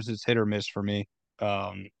makers is hit or miss for me.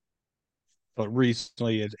 But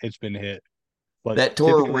recently it's been hit. But that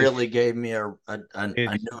tour really gave me a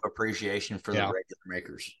new appreciation for the regular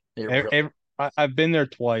makers. I've been there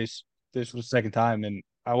twice. This was the second time, and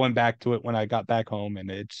I went back to it when I got back home, and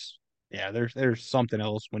there's something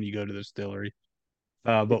else when you go to the distillery.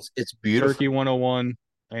 But it's beautiful. Turkey 101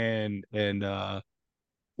 and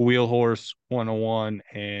Wheel Horse 101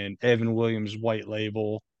 and Evan Williams White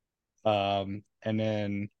Label, and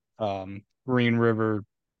then Green River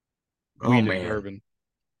Oh wheated man. bourbon.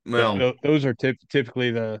 Well, Those are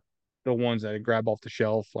typically the ones that I grab off the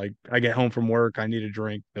shelf. Like I get home from work, I need a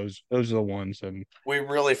drink. Those are the ones. And we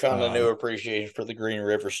really found a new um, appreciation for the Green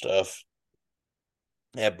River stuff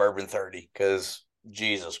at Bourbon 30 because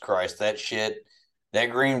Jesus Christ, that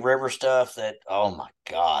Green River stuff, that oh my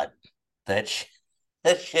God, that sh-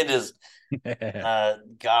 that shit is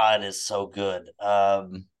God is so good.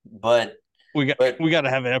 But we got to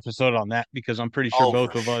have an episode on that because I'm pretty sure oh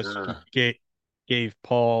both for of us sure. gave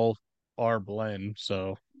Paul our blend.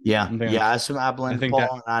 So Yeah, I'm thinking, yeah. I I blended think that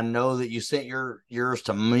Paul, and I know that you sent yours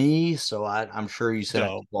to me, so I'm sure you sent it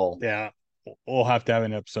so to Paul. yeah, we'll have to have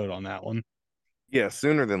an episode on that one. Yeah,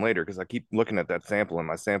 sooner than later because I keep looking at that sample in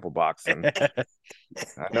my sample box, and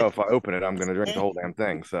I know if I open it, I'm going to drink the whole damn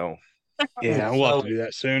thing. So Yeah, we'll have to So do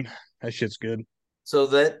that soon. That shit's good. so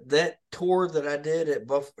that tour that I did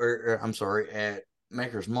at I'm sorry, at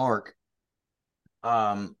Maker's Mark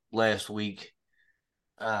last week,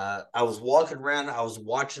 I was walking around, I was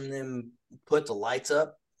watching them put the lights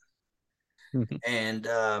up, and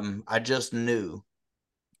I just knew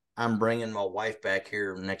I'm bringing my wife back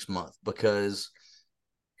here next month because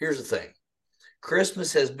here's the thing.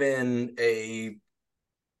 Christmas has been a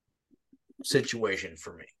situation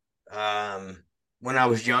for me. When I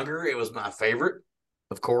was younger, it was my favorite,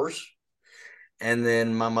 of course. And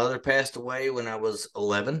then my mother passed away when I was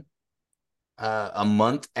 11, a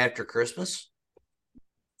month after Christmas.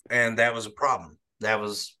 And that was a problem. It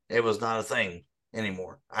was not a thing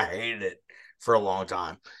anymore. I hated it for a long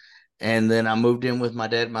time. And then I moved in with my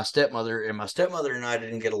dad and my stepmother, and my stepmother and I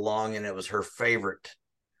didn't get along, and it was her favorite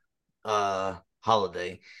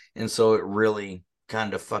holiday. And so it really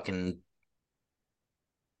kind of fucking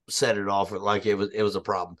set it off like it was a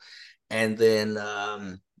problem. And then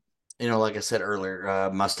like I said earlier,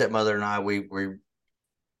 my stepmother and I we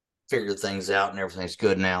figured things out and everything's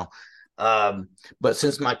good now. But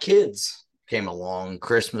since my kids came along,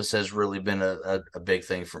 Christmas has really been a big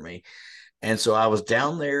thing for me. And so I was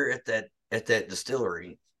down there at that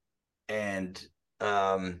distillery, and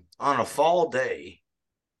on a fall day,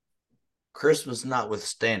 Christmas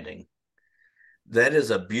notwithstanding, that is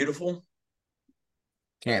a beautiful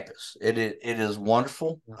campus. It is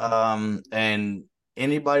wonderful. And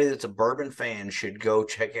anybody that's a bourbon fan should go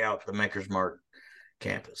check out the Maker's Mark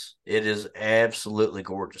campus. It is absolutely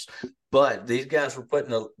gorgeous. But these guys were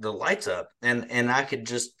putting the lights up, and I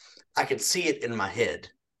could see it in my head.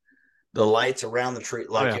 The lights around the tree,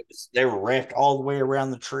 Oh like yeah, they were wrapped all the way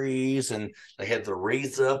around the trees, and they had the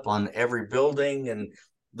wreaths up on every building, and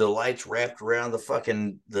the lights wrapped around the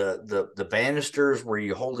fucking the banisters where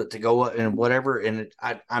you hold it to go up and whatever. And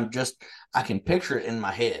I can picture it in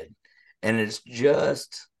my head, and it's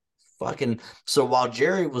just fucking. So while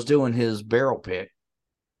Jerry was doing his barrel pick,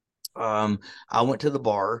 I went to the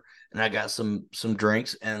bar and I got some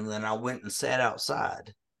drinks, and then I went and sat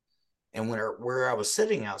outside. And where I was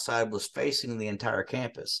sitting outside was facing the entire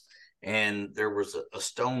campus, and there was a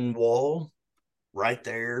stone wall right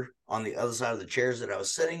there on the other side of the chairs that I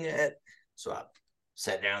was sitting at. So I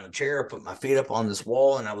sat down in the chair, I put my feet up on this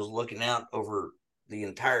wall, and I was looking out over the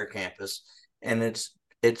entire campus. And it's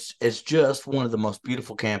just one of the most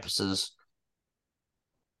beautiful campuses,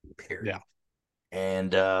 period. yeah,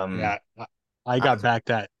 And yeah. I I, got back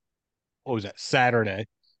that what was that Saturday,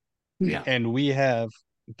 yeah, and we have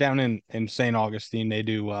down in St. Augustine they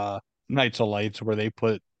do Nights of Lights where they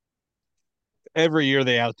put every year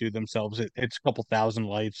they outdo themselves. It's a couple thousand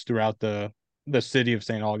lights throughout the city of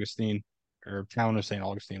St. Augustine or town of St.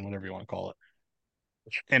 Augustine, whatever you want to call it.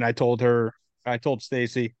 And I told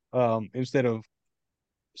Stacy, instead of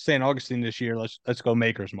St. Augustine this year, let's go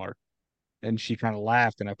Maker's Mark. And she kind of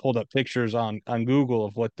laughed. And I pulled up pictures on Google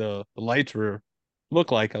of what the lights were look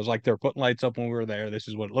like. I was like, they're putting lights up when we were there. This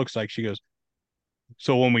is what it looks like. She goes,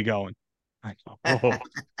 so when we going? I go, oh,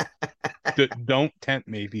 don't tempt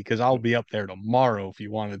me because I'll be up there tomorrow if you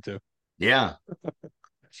wanted to. yeah,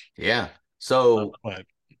 yeah. So But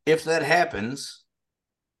if that happens,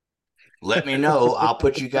 let me know. I'll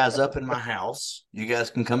put you guys up in my house. You guys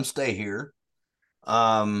can come stay here.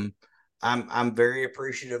 Um, I'm very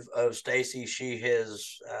appreciative of Stacy. She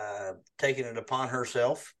has taken it upon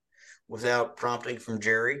herself, without prompting from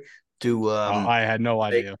Jerry, to I had no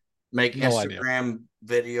make idea. make No idea. Instagram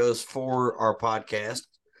videos for our podcast,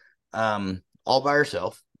 all by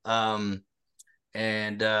herself, and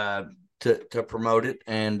to promote it.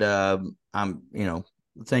 And I'm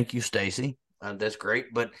thank you, Stacy. That's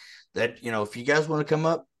great. But that if you guys want to come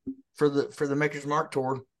up for the Maker's Mark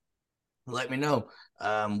tour, let me know.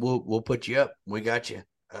 We'll put you up. We got you.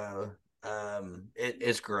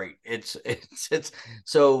 It's great. It's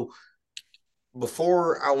so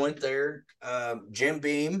before I went there, Jim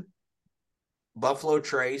Beam, Buffalo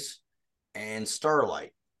Trace, and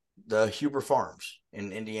Starlight, the Huber Farms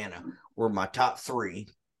in Indiana, were my top three.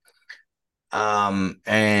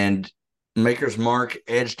 And Maker's Mark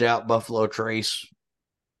edged out Buffalo Trace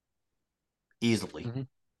easily.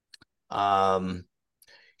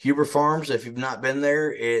 Huber Farms, if you've not been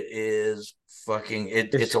there, it is fucking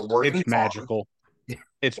it's a working it's magical.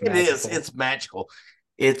 It's it magical. is. It's magical.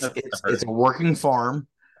 It's a working farm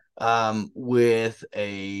with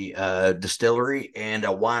a distillery and a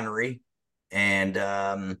winery. And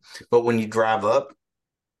but when you drive up,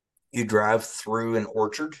 you drive through an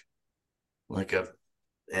orchard, and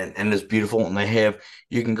it's beautiful. And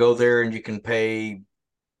you can go there and you can pay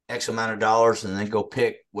X amount of dollars and then go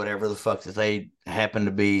pick whatever the fuck that they happen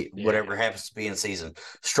to be, whatever happens to be in season,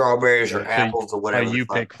 strawberries or apples or whatever. A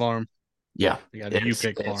U-Pick farm. Yeah, the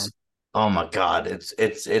U-Pick farm. Oh my God,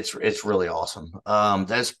 it's really awesome.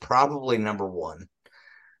 That's probably number one,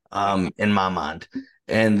 in my mind.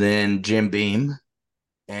 And then Jim Beam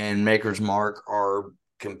and Maker's Mark are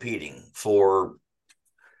competing for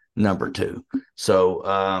number two.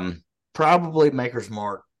 So probably Maker's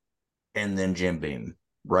Mark and then Jim Beam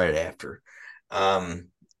right after.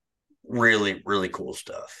 Really, really cool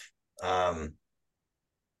stuff.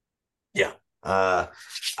 Yeah. I'm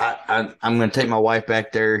going to take my wife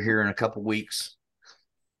back there here in a couple weeks.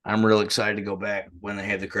 I'm real excited to go back when they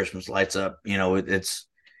have the Christmas lights up. It's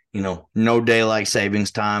no daylight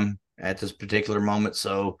savings time at this particular moment,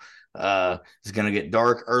 so it's going to get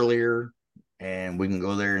dark earlier, and we can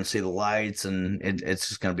go there and see the lights, and it's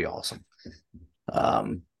just going to be awesome.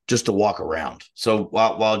 Just to walk around. So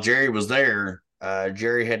while Jerry was there,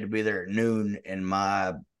 Jerry had to be there at noon, and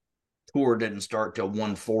my tour didn't start till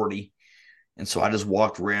 1:40. And so I just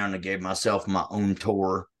walked around and gave myself my own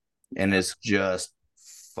tour, and it's just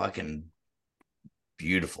fucking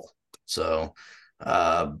beautiful. So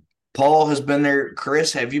Paul has been there.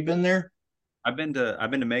 Chris, have you been there? I've been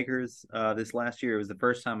to Makers this last year. It was the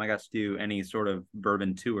first time I got to do any sort of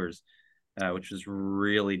bourbon tours, which was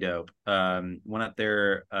really dope. Went up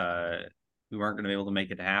there. We weren't going to be able to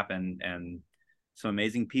make it happen, and some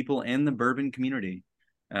amazing people in the bourbon community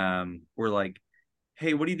were like,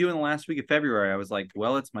 "Hey, what are you doing the last week of February?" I was like,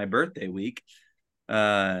 "Well, it's my birthday week."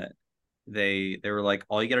 They were like,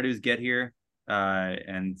 "All you got to do is get here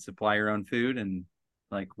and supply your own food, and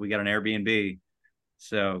like we got an Airbnb,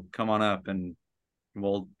 so come on up and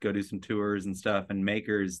we'll go do some tours and stuff." And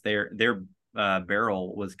Makers, their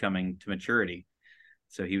barrel was coming to maturity,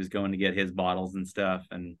 so he was going to get his bottles and stuff,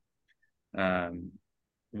 and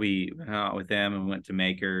we went out with them and went to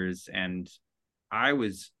Makers, and I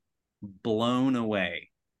was blown away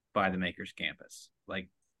by the Makers campus. Like,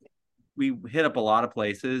 we hit up a lot of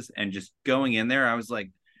places, and just going in there, I was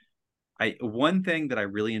like, one thing that I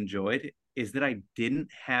really enjoyed is that I didn't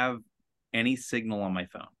have any signal on my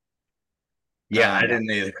phone. Yeah, I didn't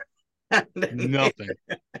either. Nothing.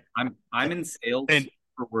 I'm in sales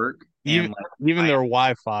for work, and even their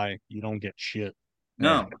Wi-Fi, you don't get shit.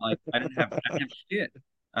 No, like I didn't have shit.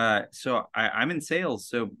 So I'm in sales,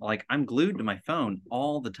 so like I'm glued to my phone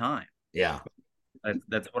all the time. Yeah,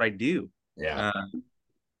 that's what I do. Yeah,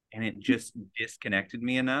 and it just disconnected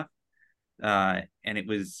me enough. And it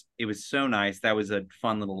was so nice. That was a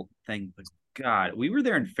fun little thing. But God, we were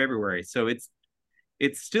there in February, so it's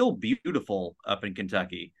still beautiful up in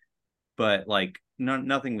Kentucky, but like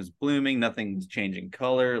nothing was blooming, nothing was changing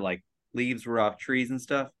color, like leaves were off trees and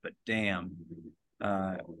stuff. But damn,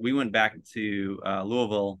 we went back to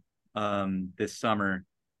Louisville this summer,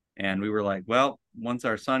 and we were like, well, once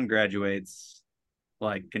our son graduates,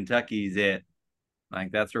 like Kentucky's it.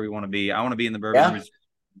 Like that's where we want to be. I want to be in the bourbon.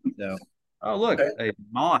 Yeah. So, oh look, a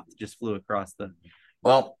moth just flew across the.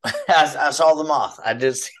 Well, I saw the moth. I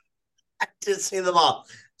did see the moth.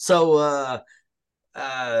 So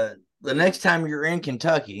the next time you're in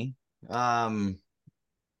Kentucky, when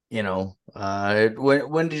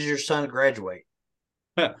does your son graduate?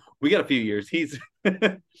 We got a few years. He's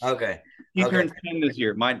okay. He turns 10 this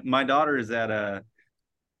year. My daughter is at a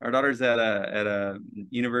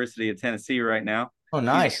University of Tennessee right now. Oh,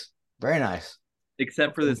 nice. Very nice.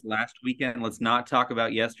 Except for this last weekend. Let's not talk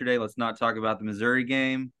about yesterday. Let's not talk about the Missouri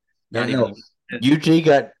game. UT got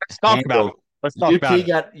Let's talk about it. Let's talk about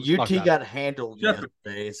it. UT got handled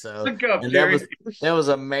yesterday. So that was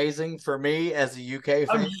amazing for me as a UK fan.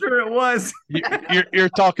 I'm sure it was. You're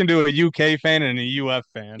talking to a UK fan and a UF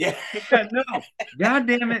fan. Yeah. No. God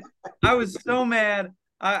damn it. I was so mad.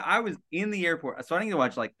 I was in the airport, so I didn't get to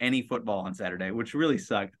watch like any football on Saturday, which really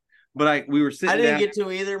sucked. But we were sitting. I didn't get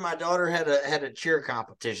to either. My daughter had a cheer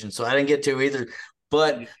competition, so I didn't get to either.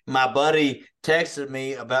 But my buddy texted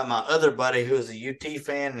me about my other buddy who is a UT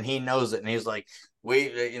fan, and he knows it. And he's like,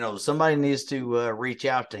 somebody needs to reach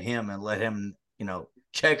out to him and let him,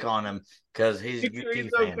 check on him because he's a UT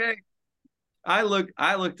fan. Okay. I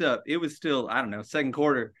looked up. It was still, I don't know, second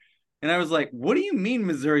quarter. And I was like, what do you mean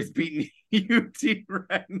Missouri's beating UT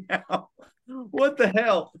right now? What the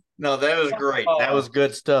hell? No, that was great. That was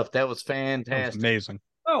good stuff. That was fantastic. That was amazing.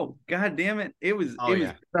 Oh, God damn it. It was, Oh,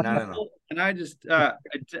 yeah. No. And I just,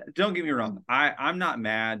 don't get me wrong. I'm not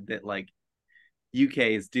mad that like UK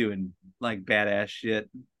is doing like badass shit.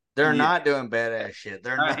 They're not doing badass shit.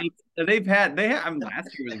 They're not. I mean,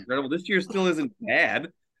 last year was incredible. This year still isn't bad.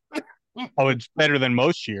 Oh, it's better than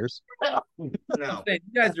most years. No. You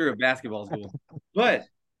guys are a basketball school. But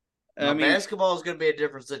I mean, basketball is going to be a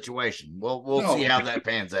different situation. We'll see how that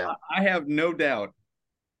pans out. I have no doubt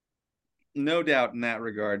in that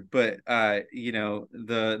regard. But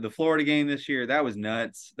the Florida game this year, that was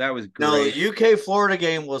nuts. That was great. No, the UK Florida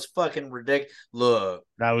game was fucking ridiculous. Look,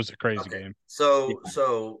 that was a crazy game. So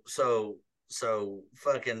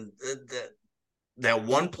fucking that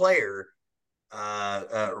one player,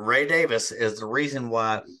 Ray Davis, is the reason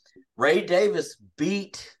why Ray Davis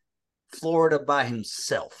beat Florida by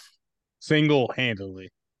himself. Single-handedly.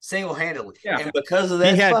 Yeah. And because of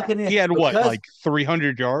that he had what, like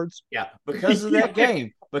 300 yards? Yeah, because of that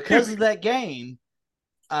game. Because of that game,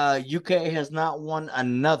 UK has not won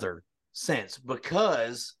another since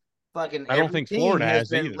because fucking I don't think Florida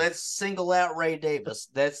has either. Let's single out Ray Davis.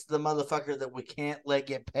 That's the motherfucker that we can't let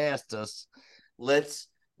get past us.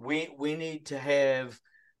 We need to have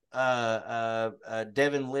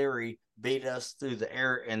Devin Leary beat us through the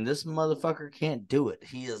air, and this motherfucker can't do it.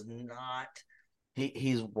 He is not.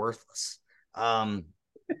 He's worthless. My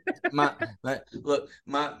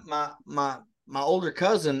older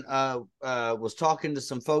cousin was talking to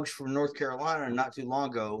some folks from North Carolina not too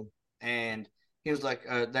long ago, and he was like,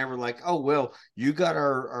 they were like, "Oh well, you got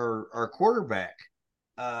our quarterback,"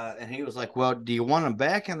 and he was like, "Well, do you want him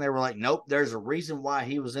back?" And they were like, "Nope. There's a reason why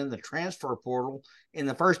he was in the transfer portal in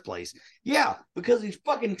the first place. Yeah, because he's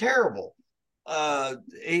fucking terrible.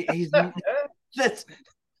 He's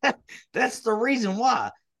that's the reason why."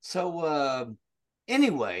 So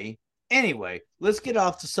anyway, let's get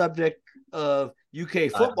off the subject of UK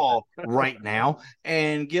football right now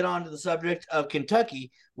and get on to the subject of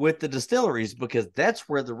Kentucky with the distilleries, because that's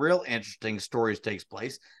where the real interesting stories takes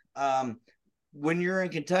place. When you're in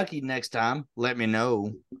Kentucky next time, let me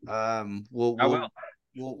know.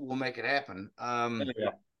 We'll make it happen.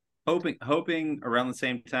 Hoping around the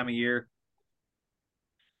same time of year,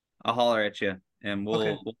 I'll holler at you and we'll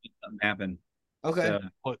make something happen. Okay.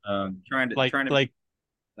 So, trying to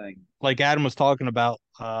like Adam was talking about.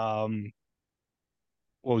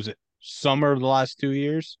 What was it? Summer of the last 2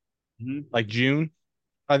 years, like June,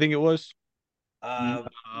 I think it was.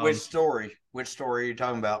 Which story? Which story are you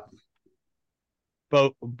talking about?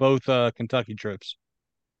 Both Kentucky trips.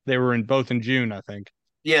 They were both in June, I think.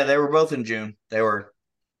 Yeah, they were both in June. They were.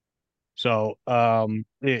 So,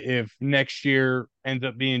 if next year ends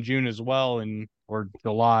up being June as well, or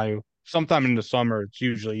July, sometime in the summer, it's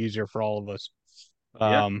usually easier for all of us.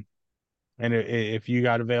 And if you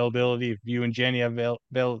got availability, if you and Jenny have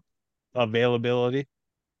availability,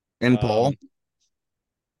 and Paul.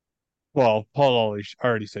 Well, Paul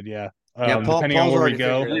already said yeah. Paul's depending on where we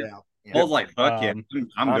go, Paul's like, "Fuck yeah,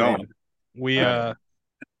 I'm going." We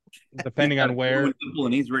depending on where,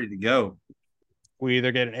 and he's ready to go. We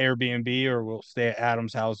either get an Airbnb or we'll stay at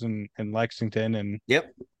Adam's house in Lexington,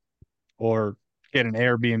 or get an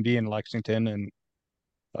Airbnb in Lexington,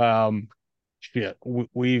 and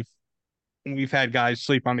we've had guys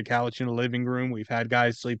sleep on the couch in the living room. We've had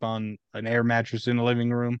guys sleep on an air mattress in the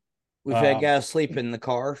living room. We've had guys sleep in the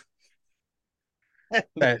car.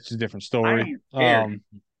 That's a different story.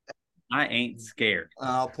 I ain't scared.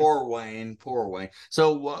 Poor Wayne.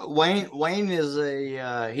 So Wayne is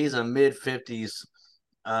he's a mid-50s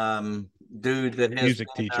dude that has music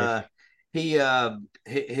teacher. He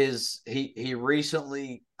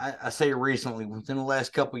recently, I say recently, within the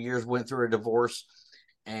last couple of years, went through a divorce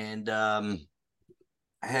and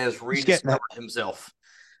has rediscovered himself.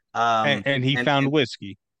 And he found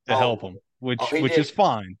whiskey to help him, which is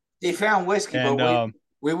fine. He found whiskey, but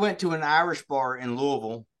we went to an Irish bar in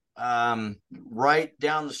Louisville, right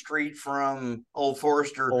down the street from Old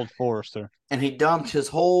Forester. And he dumped his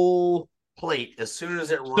whole plate as soon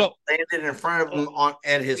as it landed in front of him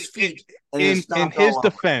at his feet. In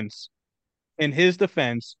his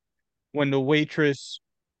defense, when the waitress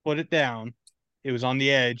put it down, it was on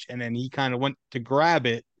the edge, and then he kind of went to grab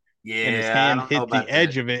it, and his hand hit the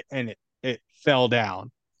edge of it, and it fell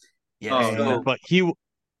down. Yeah. Oh, no. But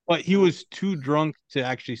he was too drunk to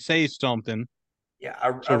actually say something. Yeah,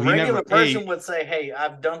 So a he regular never person ate. would say, "Hey,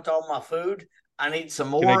 I've dumped all my food. I need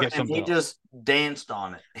some Can I more," get and something he else? just danced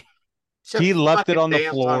on it. He Just left it fucking on the danced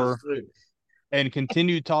on his floor food. and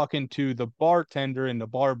continued talking to the bartender and the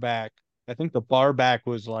bar back. I think the bar back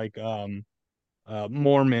was like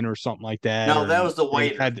Mormon or something like that. No, Or that was the they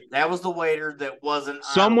waiter. had That was the waiter that wasn't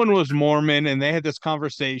someone was Mormon, and they had this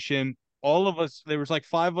conversation. All of us, there was like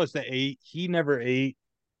 5 of us that ate. He never ate.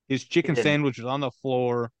 His chicken didn't. sandwich was on the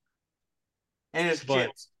floor. And his But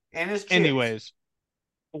chips. And his chips. anyways,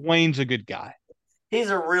 Wayne's a good guy. He's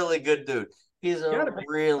a really good dude. He's a Gotta be.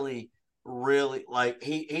 really, really like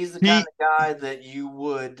he's the He- kind of guy that you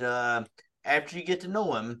would after you get to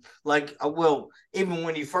know him, like well, even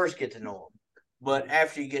when you first get to know him, but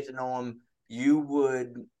after you get to know him, you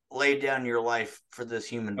would lay down your life for this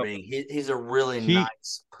human Oh. being. He's a really He-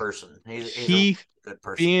 nice person. He's a He, good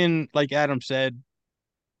person. being like Adam said,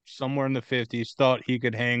 somewhere in the 50s, thought he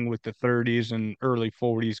could hang with the 30s and early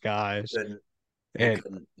 40s guys. Couldn't- he And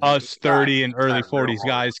couldn't. us He tried- 30 and he early tried real 40s hard.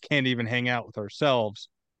 guys can't even hang out with ourselves.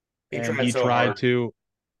 He And tried he so tried hard. to,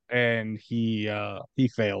 and he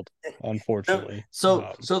failed, unfortunately.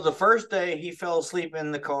 So the first day he fell asleep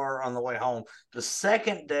in the car on the way home. The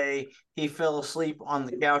second day he fell asleep on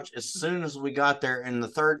the couch as soon as we got there, and the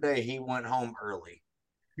third day he went home early.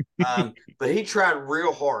 But he tried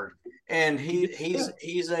real hard, and he's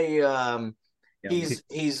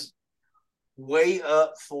way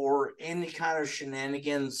up for any kind of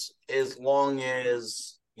shenanigans as long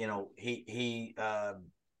as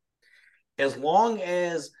as long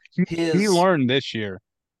as he learned this year.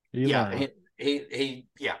 He learned.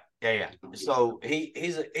 Yeah. So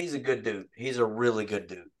he's a good dude. He's a really good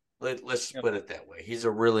dude. Let's put it that way. He's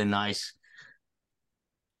a really nice,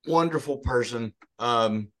 wonderful person.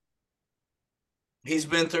 He's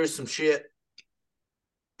been through some shit,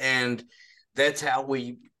 and that's how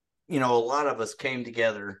we, a lot of us came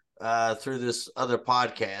together through this other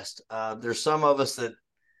podcast. There's some of us that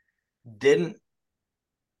didn't,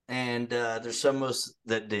 and there's some of us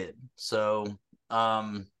that did. So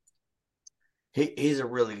he's a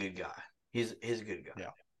really good guy. He's a good guy.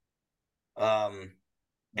 Yeah.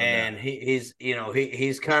 And he's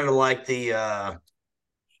kind of like the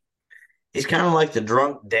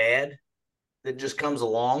drunk dad that just comes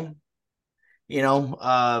along, and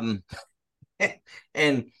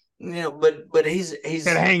but he's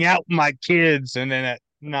Could hang out with my kids, and then at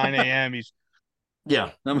 9 a.m. he's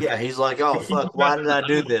he's like, oh fuck, why did I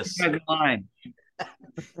do this?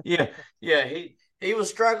 Yeah, he was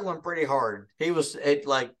struggling pretty hard. He was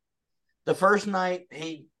like the first night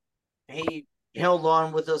he held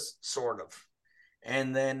on with us sort of,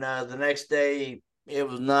 and then the next day it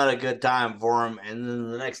was not a good time for him, and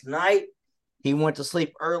then the next night he went to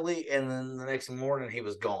sleep early, and then the next morning he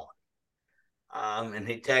was gone. And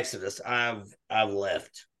he texted us, I've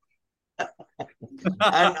left.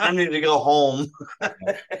 I need to go home.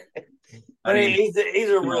 But he's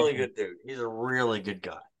a really good dude. He's a really good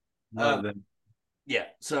guy. Yeah.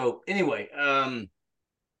 So anyway,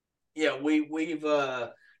 we've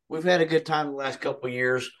had a good time the last couple of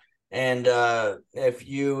years, and if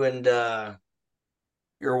you and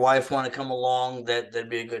your wife want to come along, that'd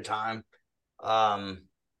be a good time.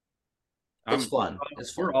 It's fun.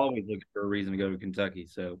 We're always looking for a reason to go to Kentucky.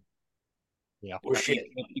 So yeah,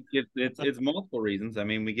 it's multiple reasons. I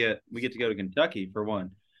mean, we get to go to Kentucky for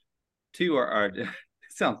one. Two, it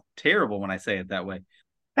sounds terrible when I say it that way.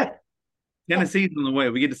 Tennessee's on the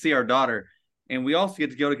way. We get to see our daughter, and we also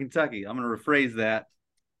get to go to Kentucky. I'm going to rephrase that.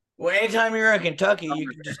 Well, anytime you're in Kentucky, you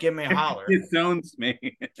can just give me a holler. It zones me.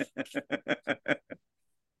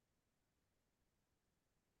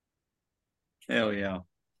 Hell yeah.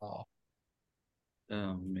 Oh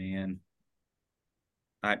man.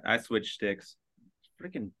 I switched sticks.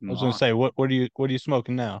 Freaking I was gonna say, what are you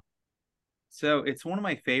smoking now? So it's one of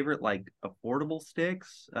my favorite like affordable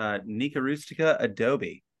sticks, Nica Rustica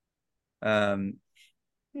Adobe. It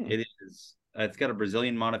is it's got a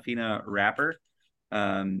Brazilian Monofina wrapper.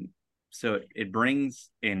 So it brings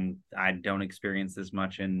in, I don't experience this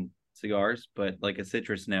much in cigars, but like a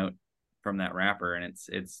citrus note from that wrapper, and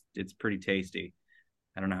it's pretty tasty.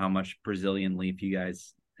 I don't know how much Brazilian leaf you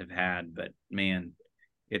guys have had, but man,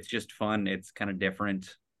 it's just fun. It's kind of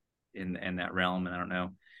different in that realm, and I don't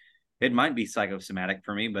know. It might be psychosomatic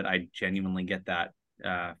for me, but I genuinely get that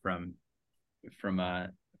from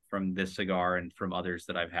this cigar and from others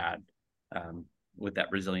that I've had with that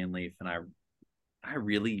Brazilian leaf, and I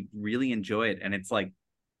really, really enjoy it. And it's like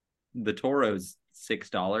the Toro's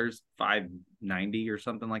 $6, $5.90 or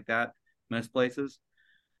something like that most places.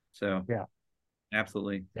 So yeah,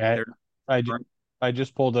 Absolutely. Yeah, They're I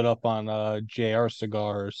just pulled it up on JR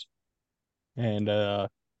Cigars, and a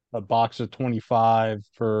box of 25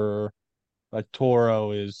 for a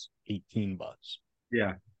Toro is $18.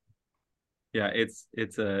 yeah. Yeah, it's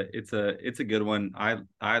a good one.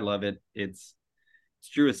 I love it. It's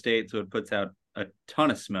Drew Estate, so it puts out a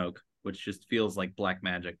ton of smoke, which just feels like black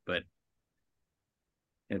magic, but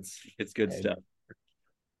it's good And stuff.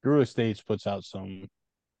 Drew Estates puts out some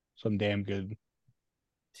damn good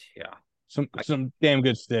Yeah. some damn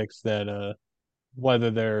good sticks that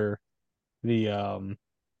whether they're the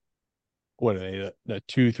what are they the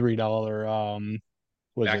 $2-3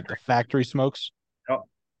 was it the Factory. factory smokes Oh,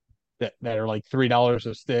 that are like $3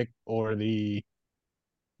 a stick, or the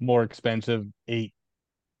more expensive $8,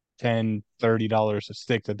 $10, $30 a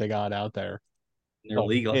stick that they got out there. they're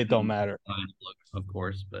legal. It don't matter. Of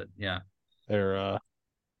course, but yeah, They're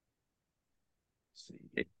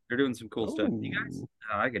they're doing some cool stuff. You guys, Ooh.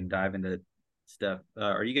 I can dive into stuff.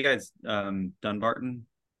 Are you guys Dunbarton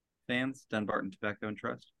fans? Dunbarton Tobacco and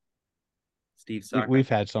Trust. Steve Saka. We've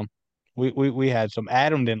had some. We had some.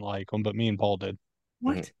 Adam didn't like them, but me and Paul did.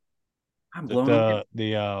 What? I'm The blown away.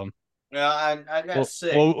 I got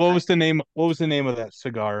sick. what was the name? What was the name of that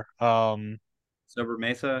cigar? Sober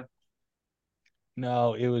Mesa.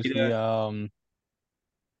 No, it was Yeah. the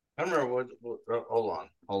I don't remember hold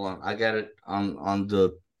on. I got it on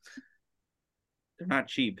the They're not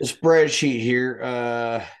cheap. spreadsheet here.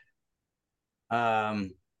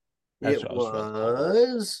 That's It what I was about to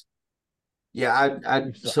call was. Yeah,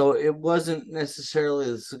 I So- so it wasn't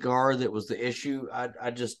necessarily the cigar that was the issue. I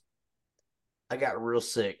got real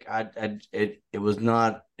sick. It was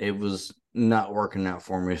not working out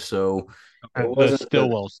for me. So it the wasn't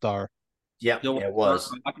Stillwell Star. yeah, it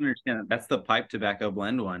was. I can understand that. That's the pipe tobacco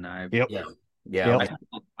blend one. Yep. Yeah. Yep.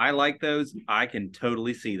 I like those. I can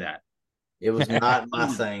totally see that. It was not my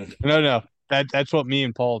thing. No. That's what me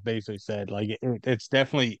and Paul basically said. Like it's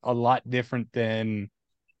definitely a lot different than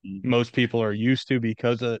most people are used to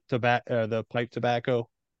because of the pipe tobacco.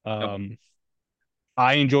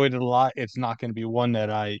 I enjoyed it a lot. It's not going to be one that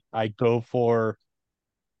I go for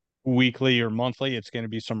weekly or monthly. It's going to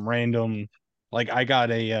be some random, like I got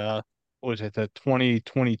a what was it, the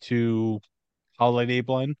 2022 holiday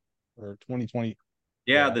blend or 2020?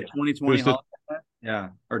 Yeah, Yeah. the It 2020 was the holiday. Yeah,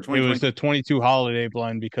 or it was 2020. the 22 holiday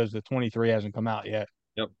blend because the 23 hasn't come out yet.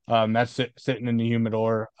 Yep. That's sitting in the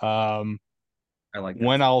humidor. I like that.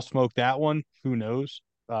 When I'll smoke that one, who knows?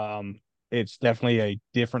 It's definitely a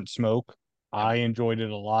different smoke. I enjoyed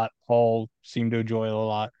it a lot. Paul seemed to enjoy it a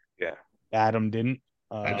lot. Yeah. Adam didn't.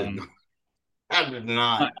 I did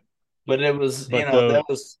not. But it was, But that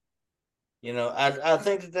was, I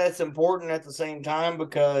think that's important at the same time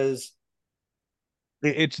because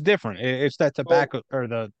it's different. It's that tobacco or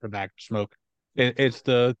the tobacco smoke. It's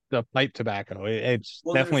the pipe tobacco. It's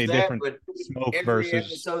definitely a there's that, different but smoke every versus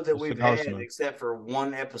episode that the we've cigar had, smoke. except for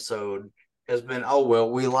one episode, has been, oh well,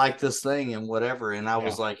 we like this thing and whatever. And I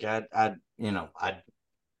was like, I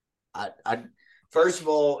first of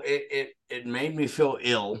all, it made me feel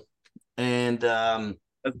ill, and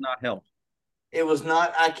does not help. it was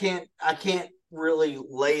not. I can't really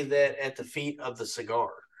lay that at the feet of the cigar.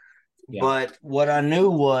 Yeah. But what I knew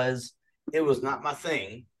was it was not my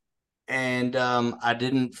thing, and I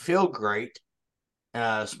didn't feel great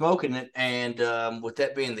smoking it. And with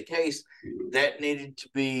that being the case, that needed to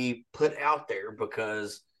be put out there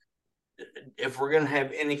because if we're going to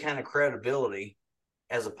have any kind of credibility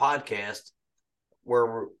as a podcast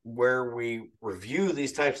where we review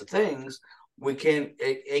these types of things, we can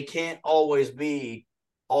it can't always be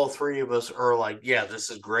all three of us are like, yeah, this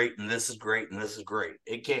is great and this is great and this is great.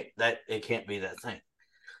 It can't be that thing.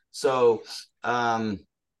 So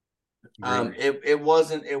it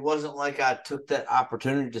wasn't like I took that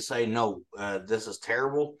opportunity to say no, this is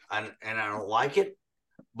terrible and I don't like it,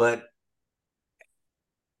 but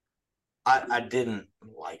I didn't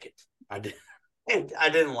like it. I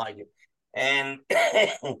didn't like it. And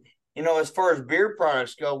as far as beer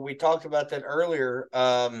products go, we talked about that earlier.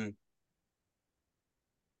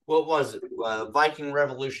 What was it? Viking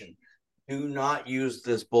Revolution. Do not use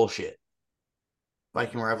this bullshit.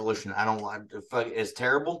 Viking Revolution. I don't like it. It's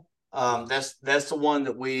terrible. That's the one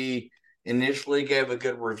that we initially gave a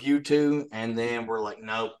good review to, and then we're like,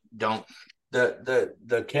 nope, don't.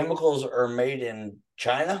 The chemicals are made in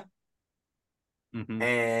China,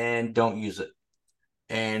 and don't use it.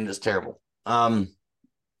 And it's terrible. Yeah.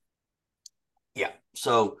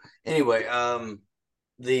 So anyway, I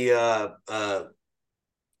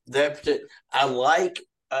like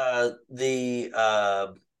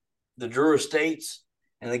the Drew Estates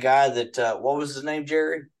and the guy that what was his name,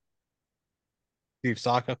 Jerry? Steve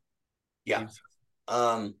Saka. Yeah.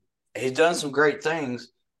 He's done some great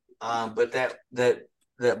things, but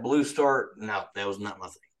that Blue Star, no, that was not my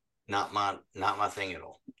thing. Not my thing at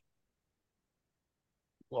all.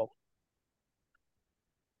 Well,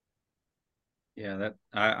 Yeah, that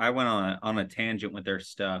I went on a tangent with their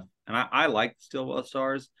stuff, and I like Stillwell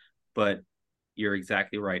Stars, but you're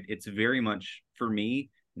exactly right. It's very much for me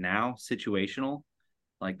now situational.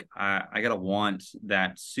 Like I gotta want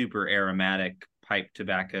that super aromatic pipe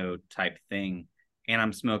tobacco type thing, and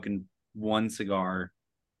I'm smoking one cigar.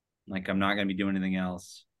 Like I'm not gonna be doing anything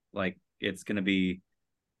else. Like it's gonna be.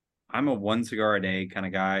 I'm a one cigar a day kind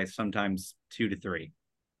of guy. Sometimes 2 to 3,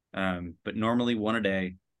 but normally one a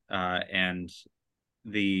day. And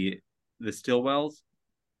the Stillwells,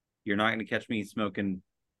 you're not gonna catch me smoking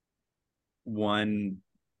one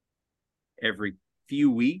every few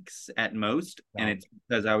weeks at most. No. And it's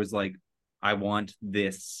because I was like, I want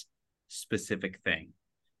this specific thing.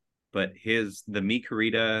 But the Mi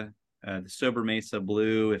Carita, the Sober Mesa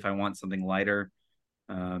Blue, if I want something lighter,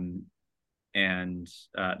 and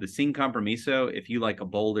the Sin Compromiso, if you like a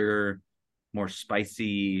bolder, more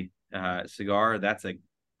spicy cigar, that's a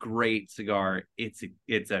great cigar. It's a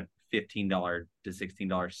 $15 to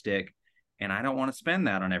 $16 stick, and I don't want to spend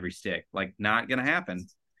that on every stick. Like, not gonna happen.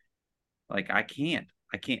 Like, I can't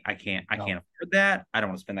afford that. I don't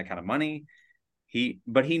want to spend that kind of money.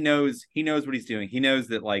 But he knows what he's doing. He knows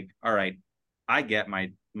that, like, all right, I get my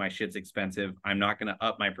shit's expensive. I'm not gonna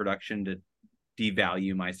up my production to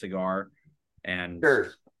devalue my cigar and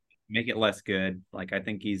Sure. make it less good. Like, I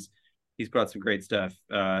think he's brought some great stuff.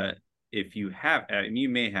 If you have, you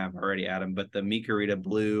may have already, Adam, but the Mi Carita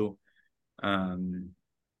Blue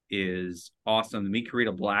is awesome. The Mi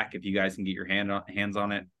Carita Black, if you guys can get your hands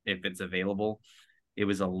on it, if it's available, it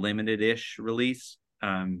was a limited-ish release.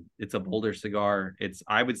 It's a bolder cigar.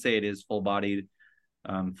 I would say it is full-bodied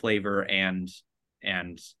flavor and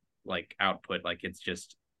like output. Like it's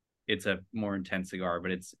a more intense cigar,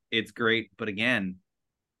 but it's great. But again,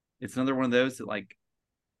 it's another one of those that, like,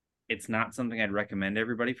 it's not something I'd recommend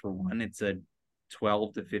everybody. For one, it's a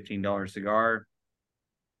 $12 to $15 cigar.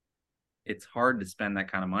 It's hard to spend that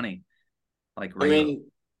kind of money. Like, I mean,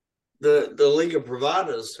 the Liga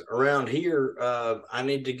Privadas around here, I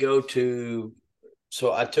need to go to.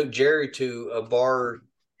 So I took Jerry to a bar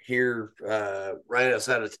here right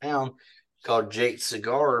outside of town called Jake's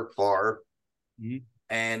Cigar Bar. Mhm.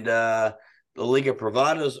 And the Liga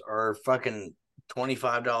Privadas are fucking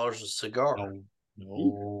 $25 a cigar.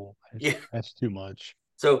 No, Yeah. that's too much.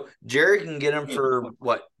 So Jerry can get them for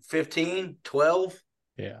what, 15, 12?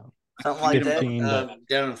 Yeah, Something like that 15 to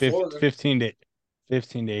down in Florida. 15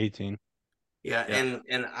 to 18. Yeah, Yeah.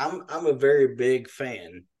 and I'm a very big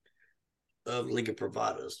fan of Liga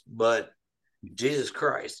Privadas, but Jesus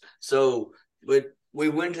Christ. So but we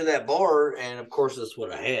went to that bar, and of course that's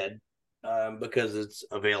what I had, because it's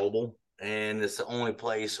available and it's the only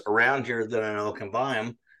place around here that I know can buy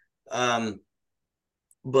them.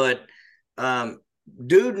 But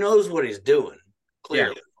dude knows what he's doing.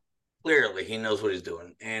 Clearly. Yeah. Clearly he knows what he's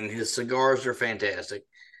doing, and his cigars are fantastic.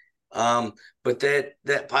 But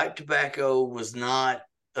that pipe tobacco was not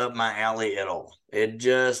up my alley at all. It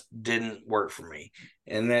just didn't work for me.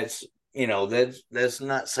 And that's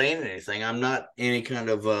not saying anything. I'm not any kind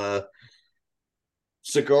of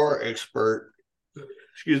cigar expert.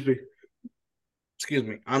 Excuse me.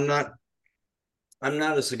 I'm not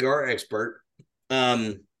a cigar expert.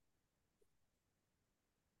 But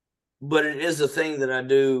it is a thing that I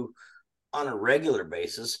do on a regular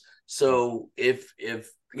basis. So if it's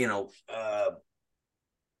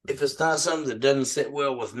not something that doesn't sit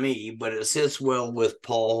well with me, but it sits well with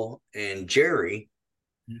Paul and Jerry,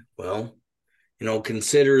 well,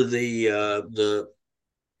 consider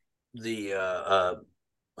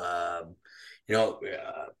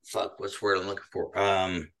fuck, what's the word I'm looking for?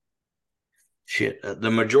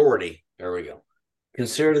 The majority. There we go.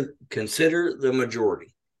 Consider the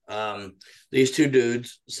majority. These two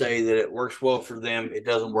dudes say that it works well for them. It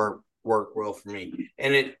doesn't work well for me.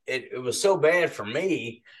 And it was so bad for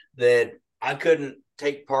me that I couldn't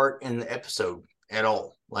take part in the episode at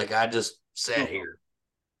all. Like, I just sat here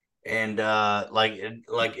and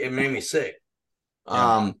it made me sick.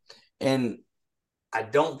 Yeah. And I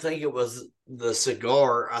don't think it was the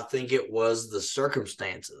cigar. I think it was the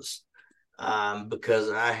circumstances. Because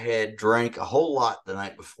I had drank a whole lot the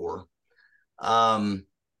night before.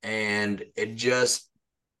 And it just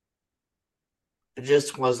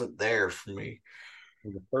wasn't there for me.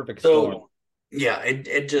 The perfect storm. So yeah,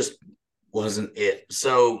 it just wasn't it.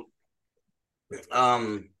 So if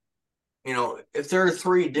there are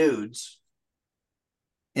 3 dudes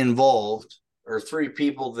involved or three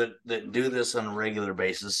people that do this on a regular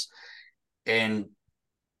basis, and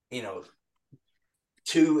you know,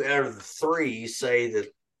 two out of the three say that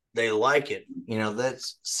they like it, you know,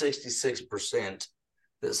 that's 66%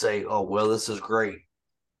 that say, oh, well, this is great.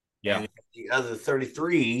 Yeah. And the other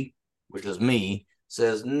 33, which is me,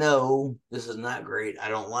 says, no, this is not great. I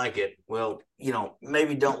don't like it. Well, you know,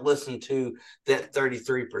 maybe don't listen to that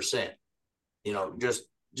 33%. You know, just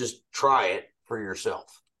try it for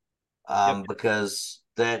yourself. Because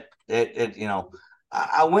that it you know,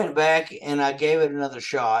 I went back and I gave it another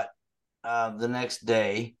shot the next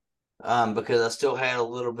day, because I still had a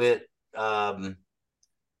little bit hanging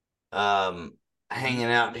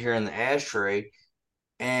out here in the ashtray,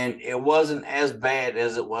 and it wasn't as bad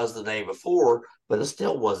as it was the day before, but it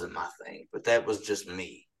still wasn't my thing. But that was just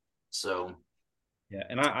me. So Yeah,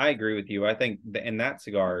 and I agree with you. I think in that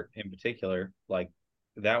cigar in particular, like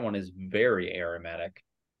that one is very aromatic.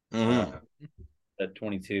 That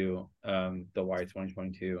 22, the Y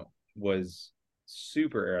 2022 was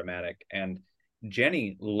super aromatic, and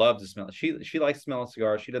Jenny loves to smell it. She likes to smell a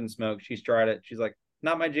cigar. She doesn't smoke. She's tried it. She's like,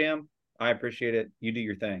 not my jam. I appreciate it. You do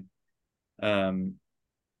your thing. And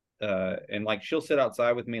like she'll sit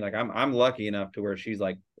outside with me. Like I'm lucky enough to where she's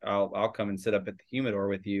like, I'll come and sit up at the humidor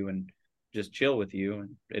with you and just chill with you,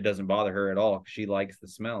 and it doesn't bother her at all. She likes the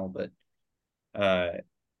smell. But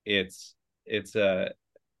it's it's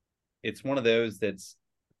one of those it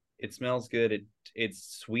smells good.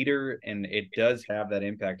 It's sweeter, and it does have that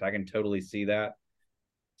impact. I can totally see that,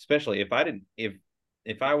 especially if I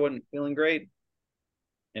wasn't feeling great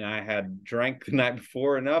and I had drank the night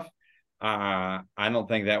before enough. I don't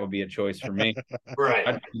think that would be a choice for me.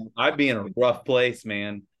 right. I'd be in a rough place,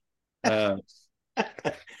 man. Right.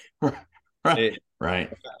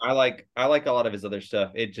 I like a lot of his other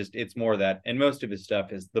stuff. It's more that, and most of his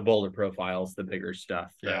stuff is the bolder profiles, the bigger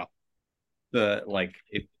stuff. Yeah. The like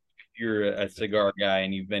if you're a cigar guy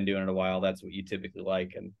and you've been doing it a while, that's what you typically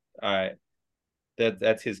like. And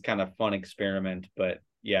that's his kind of fun experiment. But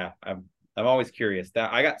yeah, I'm always curious.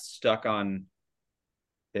 That I got stuck on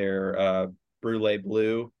their Brulee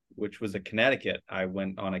Blue, which was a Connecticut. I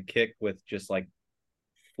went on a kick with just like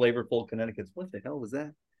flavorful Connecticut's. What the hell was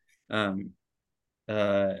that?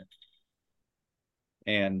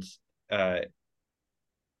 And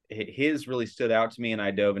his really stood out to me, and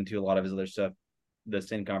I dove into a lot of his other stuff, the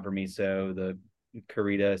Sin Compromiso, the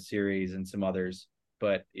Carita series, and some others.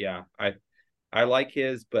 But yeah, I like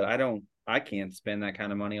his, but I can't spend that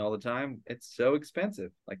kind of money all the time. It's so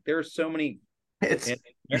expensive. Like there are so many. In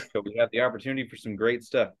Mexico, we have the opportunity for some great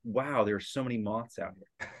stuff. Wow, there are so many moths out here.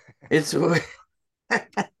 It's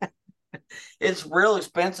it's real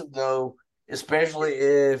expensive though, especially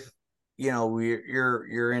if you know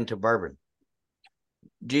you're into bourbon.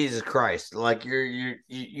 Jesus Christ, like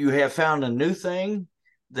you have found a new thing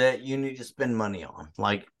that you need to spend money on.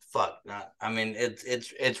 Like fuck, not. I mean,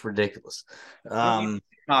 it's ridiculous.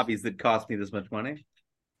 Hobbies that cost me this much money.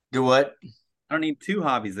 Do what? I don't need two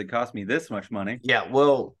hobbies that cost me this much money. Yeah,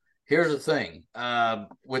 well, here's the thing.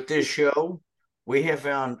 With this show, we have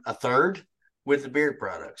found a third with the beard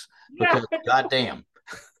products because goddamn,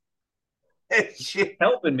 it's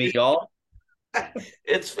helping me, y'all.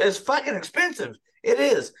 It's fucking expensive. It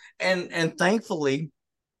is, and thankfully,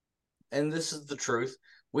 and this is the truth,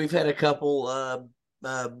 we've had a couple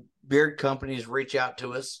beard companies reach out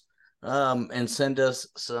to us and send us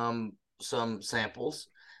some samples,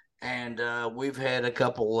 and we've had a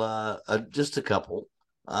couple just a couple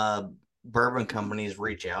bourbon companies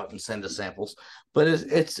reach out and send us samples, but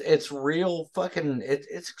it's real fucking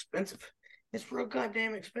it's expensive. It's real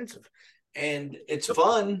goddamn expensive, and it's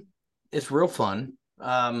fun. It's real fun.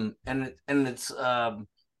 And it's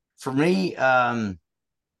for me. I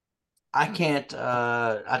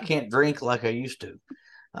can't drink like I used to.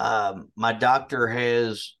 My doctor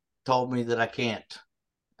has told me that I can't.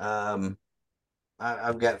 I've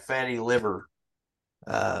got fatty liver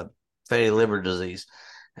disease.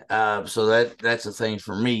 So that's a thing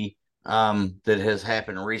for me that has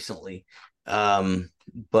happened recently.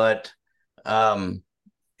 But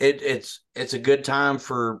it's a good time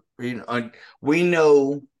for, you know, we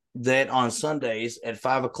know that on Sundays at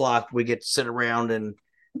 5 o'clock we get to sit around and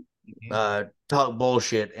talk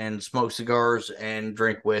bullshit and smoke cigars and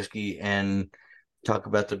drink whiskey and talk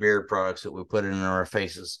about the beard products that we put in our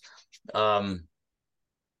faces.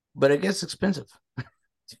 But it gets expensive.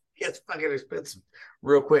 It's fucking expensive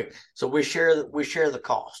real quick. So we share the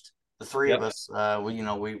cost. The three of us, we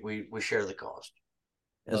share the cost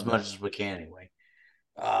as much as we can anyway.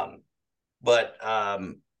 But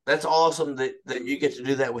that's awesome that you get to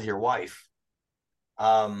do that with your wife.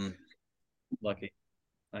 Lucky.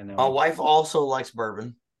 I know. My wife also likes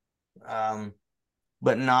bourbon,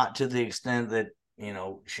 but not to the extent that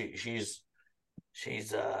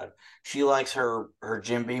she likes her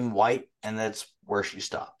Jim Beam white, and that's where she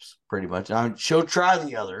stops pretty much. I mean, she'll try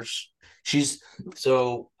the others.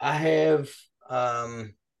 I have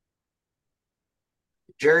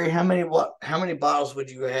Jerry. How many bottles would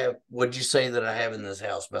you have? Would you say that I have in this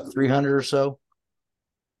house? About 300 or so.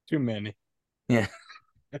 Too many. Yeah.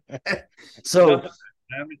 So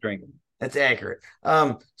I'm drinking. that's accurate.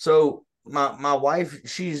 So my wife,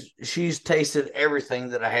 she's tasted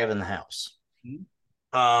everything that I have in the house.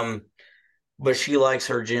 Mhm. But she likes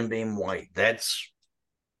her Jim Beam white. That's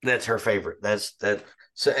her favorite.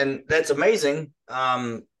 And that's amazing.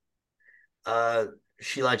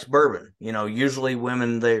 She likes bourbon. Usually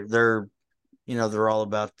women they're all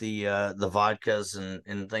about the vodkas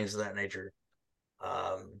and things of that nature.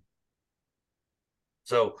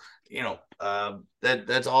 So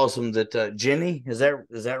that's awesome that Jenny, is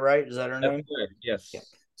that right? Is that her name? Yes. Yeah.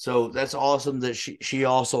 So that's awesome that she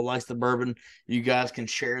also likes the bourbon. You guys can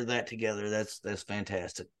share that together. That's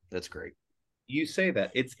fantastic. That's great. You say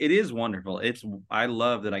that it is wonderful. I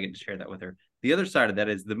love that I get to share that with her. The other side of that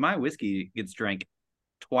is that my whiskey gets drank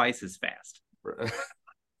twice as fast.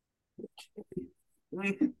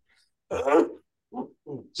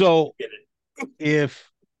 So if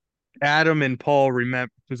Adam and Paul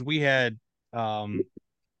remember, because we had Brian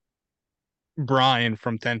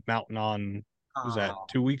from 10th Mountain on, was that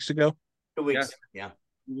 2 weeks ago? 2 weeks. Yeah.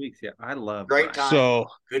 2 weeks. Yeah, I love Great Brian. time. So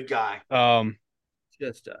Good guy.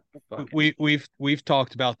 Just we've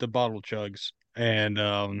talked about the bottle chugs,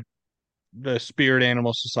 and the Spirit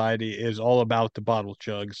Animal Society is all about the bottle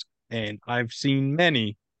chugs, and I've seen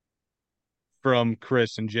many from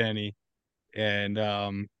Chris and Jenny, and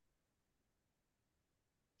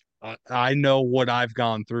I know what I've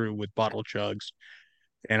gone through with bottle chugs,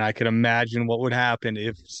 and I can imagine what would happen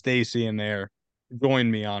if Stacy and there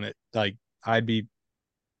joined me on it. Like, I'd be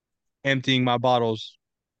emptying my bottles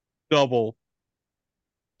double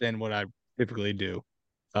than what I typically do.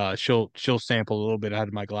 She'll sample a little bit out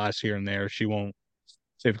of my glass here and there. She won't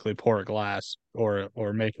typically pour a glass or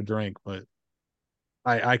make a drink, but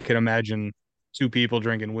I can imagine two people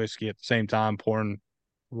drinking whiskey at the same time, pouring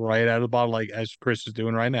right out of the bottle, like as Chris is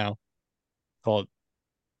doing right now. Call it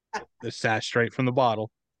the sash straight from the bottle.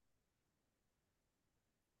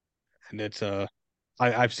 And it's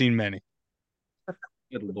I've seen many.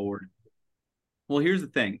 Good Lord. Well, here's the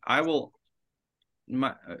thing.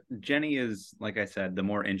 Jenny is, like I said, the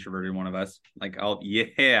more introverted one of us. Like, I'll be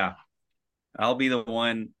the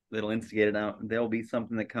one that'll instigate it out. There'll be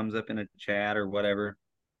something that comes up in a chat or whatever,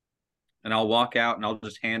 and I'll walk out and I'll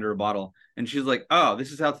just hand her a bottle, and she's like, "Oh,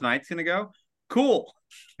 this is how tonight's gonna go. Cool.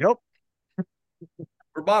 Yep.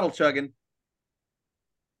 We're bottle chugging."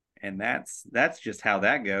 And that's just how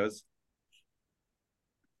that goes.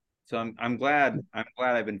 So I'm glad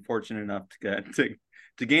I've been fortunate enough to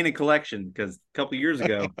gain a collection, because a couple years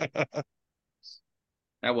ago that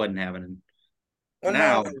wasn't happening. Well,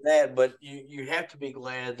 Now, not only that, but you have to be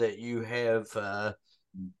glad that you have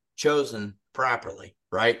chosen properly,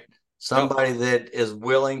 right? Somebody that is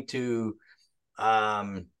willing to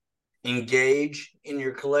engage in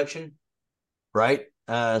your collection, right?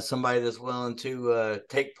 Somebody that's willing to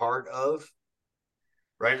take part of,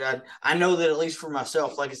 right? I know that, at least for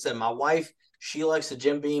myself, like I said, my wife, she likes the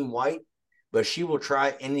Jim Beam white, but she will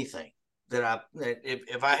try anything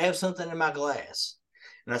if I have something in my glass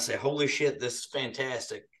and I say, "Holy shit, this is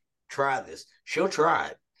fantastic. Try this." She'll try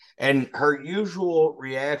it. And her usual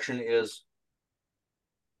reaction is,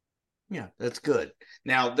 "Yeah, that's good."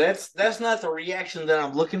 Now, that's not the reaction that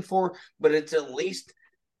I'm looking for, but it's at least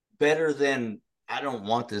better than, "I don't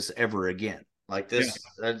want this ever again." Like this,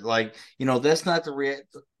 that's not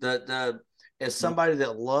the as somebody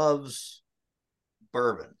that loves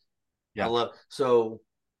bourbon. Yeah. So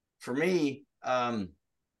for me, I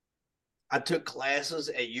took classes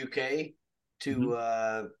at UK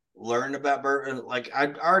to learn about bourbon. Like,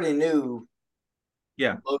 I already knew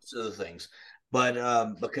most of the things, but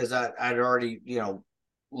because I'd already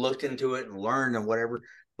looked into it and learned and whatever.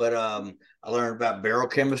 But I learned about barrel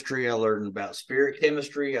chemistry. I learned about spirit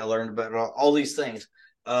chemistry. I learned about all these things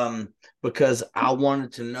because I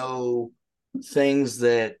wanted to know things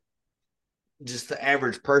that just the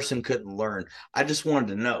average person couldn't learn. I just wanted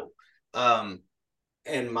to know.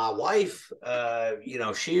 And my wife,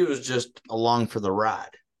 she was just along for the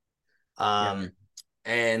ride.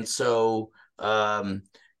 And so,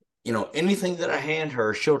 anything that I hand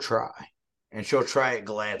her, she'll try, and she'll try it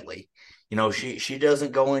gladly. She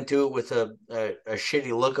doesn't go into it with a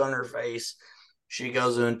shitty look on her face. she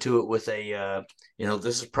goes into it with a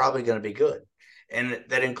this is probably going to be good, and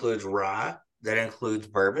that includes rye, that includes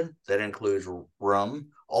bourbon, that includes rum,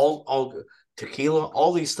 all tequila,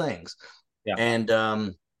 all these things. Yeah. And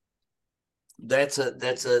that's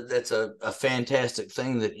a fantastic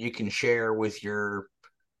thing that you can share with your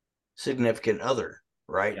significant other,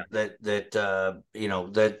 right? Yeah.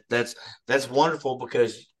 That's wonderful,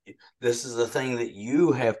 because this is the thing that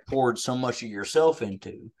you have poured so much of yourself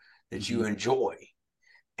into, that you enjoy,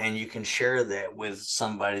 and you can share that with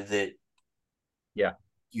somebody that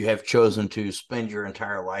you have chosen to spend your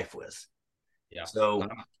entire life with. Yeah. So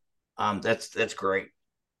that's great.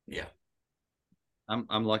 Yeah.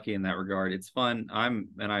 I'm lucky in that regard. It's fun. I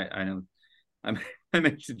know I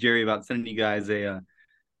mentioned Jerry about sending you guys a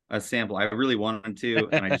sample. I really wanted to,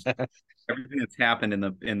 and I just everything that's happened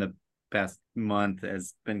in the past month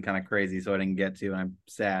has been kind of crazy, so I didn't get to, and I'm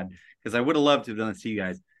sad because I would have loved to have done this to you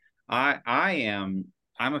guys. I'm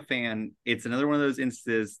a fan. It's another one of those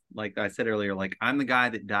instances, like I said earlier, like I'm the guy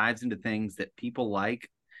that dives into things that people like,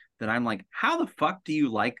 that I'm like, how the fuck do you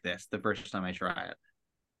like this the first time I try it?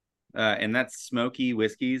 And that's smoky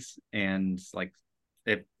whiskeys, and Paul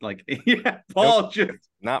Nope. just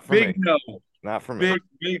Not for big me. no, Not for me.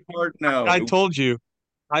 big hard no. I told you,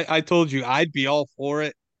 I told you I'd be all for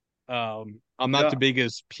it. I'm not the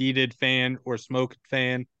biggest peated fan or smoked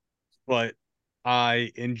fan, but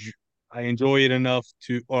I enjoy it enough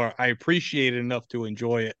or I appreciate it enough to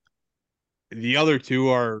enjoy it. The other two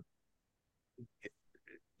are,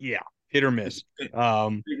 hit or miss.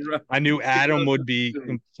 I knew Adam would be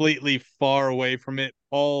completely far away from it.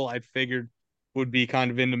 Paul, I figured, would be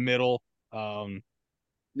kind of in the middle. But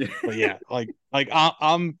yeah,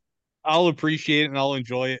 I'll appreciate it and I'll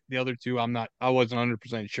enjoy it. The other two, I wasn't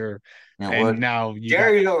 100% sure. Now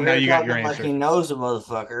Jerry over here got your talking like answer. he knows a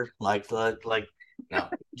motherfucker. No,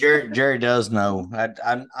 Jerry does know.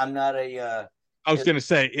 I'm not a. I was gonna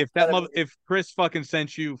say, if Chris fucking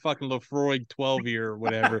sent you fucking Lefroy 12 year or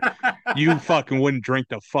whatever, you fucking wouldn't drink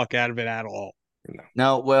the fuck out of it at all.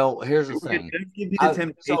 No, well, here's the thing.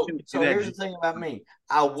 So here's the thing about me.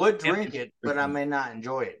 I would drink it, but I may not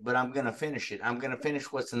enjoy it. But I'm gonna finish it. I'm gonna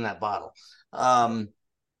finish what's in that bottle. I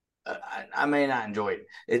may not enjoy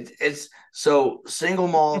it. It's so single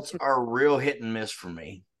malts are real hit and miss for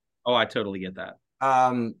me. Oh, I totally get that.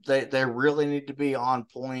 They really need to be on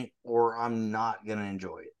point, or I'm not gonna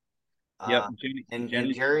enjoy it. Yep. And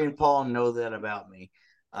Jerry and Paul know that about me.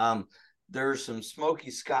 There's some smoky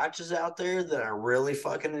scotches out there that I really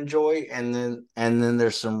fucking enjoy, and then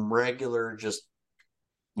there's some regular, just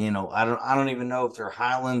I don't even know if they're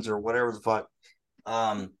Highlands or whatever the fuck,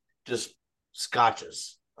 just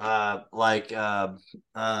scotches, fuck,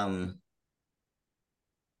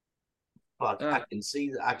 I can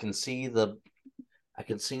see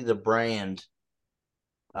the brand.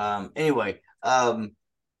 Anyway,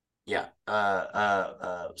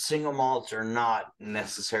 single malts are not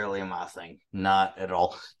necessarily my thing, not at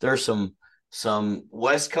all. There's some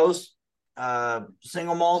West Coast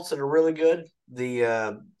single malts that are really good.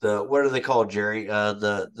 The what are they called, Jerry?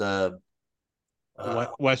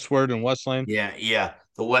 Westward and Westland. Yeah,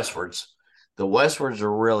 the Westwards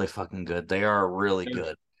are really fucking good. They are really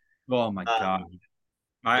good. Oh my god.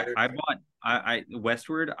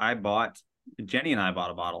 Westward, Jenny and I bought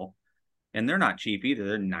a bottle, and they're not cheap either.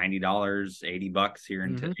 They're $90, $80 here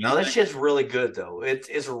in Tennessee. No, that shit's really good though.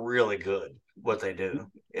 It's really good what they do.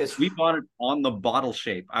 We bought it on the bottle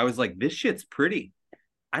shape. I was like, this shit's pretty.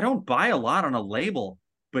 I don't buy a lot on a label,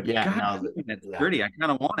 but it's pretty. I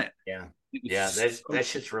kind of want it. That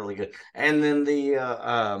shit's really good. And then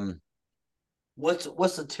the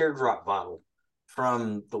what's the teardrop bottle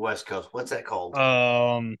from the West Coast? What's that called?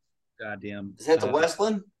 Goddamn. Is that the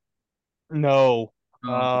Westland? No.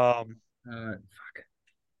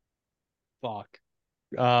 Fuck.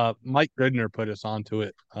 Mike Gridner put us onto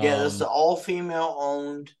it. That's the all-female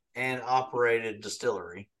owned and operated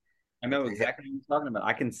distillery. I know exactly what you're talking about.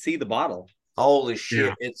 I can see the bottle. Holy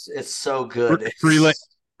shit! Yeah. It's so good. Freeland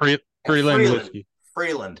whiskey.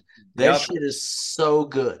 Freeland. That shit is so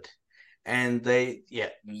good. And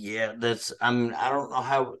that's I don't know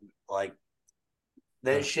how, like,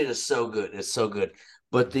 that shit is so good. It's so good.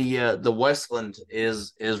 But the Westland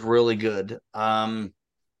is really good.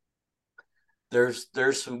 There's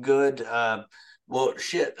some good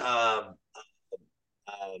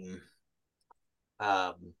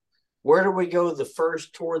where did we go? The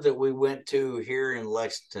first tour that we went to here in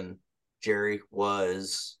Lexington, Jerry,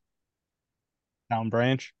 was Town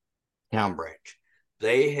Branch.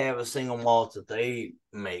 They have a single malt that they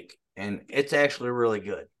make, and it's actually really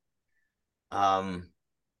good.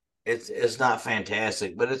 It's not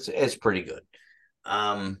fantastic, but it's pretty good.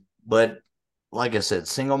 But like I said,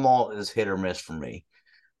 single malt is hit or miss for me.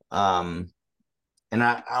 Um, and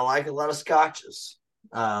I like a lot of scotches.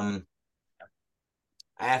 Um,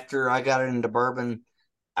 After I got into bourbon,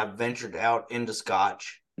 I ventured out into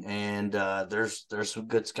scotch, and there's some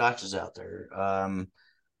good scotches out there.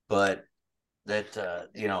 But that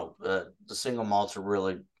the single malts are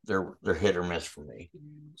really they're hit or miss for me.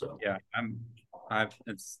 So Yeah, I've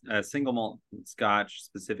it's a single malt Scotch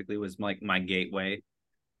specifically was like my gateway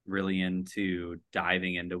really into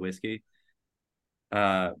diving into whiskey.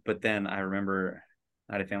 But then I remember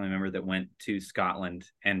I had a family member that went to Scotland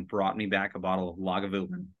and brought me back a bottle of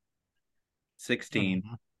Lagavulin 16,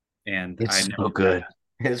 Mhm. and I it's so never good.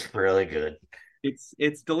 It's really good.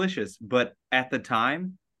 it's delicious, but at the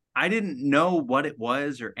time I didn't know what it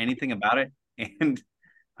was or anything about it, and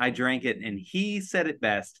I drank it, and he said it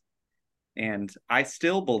best, and I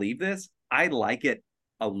still believe this. I like it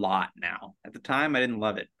a lot now. At the time, I didn't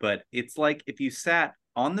love it, but it's like if you sat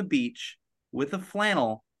on the beach with a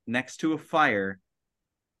flannel next to a fire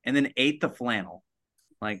and then ate the flannel.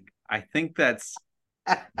 Like I think that's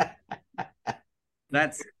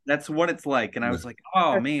what it's like. And I was like,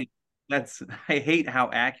 oh man, that's I hate how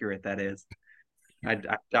accurate that is. I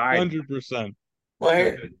died. 100%. Well,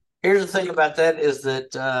 So good. here's the thing about that is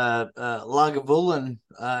that Lagavulin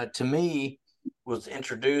to me was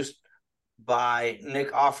introduced by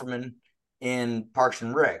Nick Offerman in Parks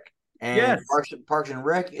and Rec, and Yes. Parks and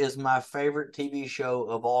Rec is my favorite TV show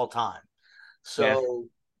of all time. Yes. So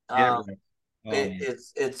Get it um, right. Oh man.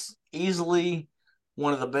 it's easily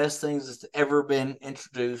one of the best things that's ever been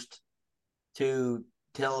introduced to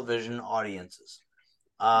television audiences.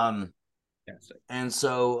 Um, Yes. and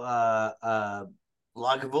so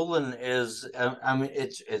Lagavulin is, I mean,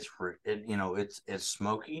 it's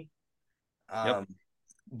smoky, Yep. um,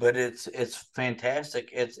 but it's fantastic.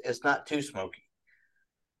 It's not too smoky.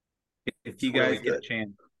 If It's you really guys get a good.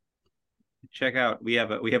 chance, check out we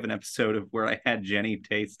have an episode of where I had Jenny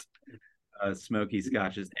taste smoky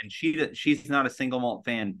scotches, and she's not a single malt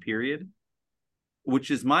fan, period, which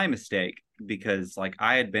is my mistake because like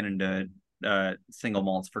I had been into single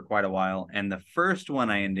malts for quite a while, and the first one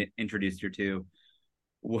I introduced her to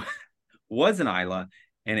was an Isla,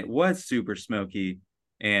 and it was super smoky,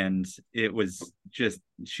 and it was just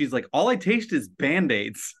she's like, all I taste is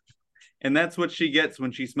band-aids, and that's what she gets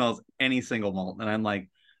when she smells any single malt, and I'm like,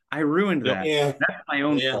 I ruined Yep. that. Yeah, That's my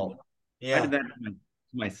own yeah, fault. I yeah. did that to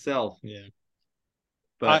myself, Yeah.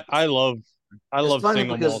 but I It's love funny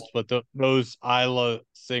single because malts, but those Isla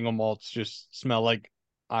single malts just smell like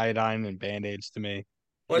iodine and band-aids to me.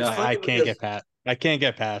 well, it's yeah, funny because I can't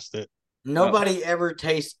get past it. uh, nobody ever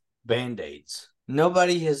tastes Band-Aids.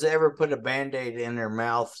 Nobody has ever put a Band-Aid in their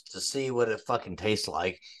mouth to see what it fucking tastes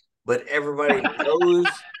like, but everybody knows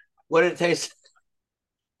what it tastes.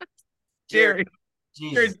 Jerry, Jerry,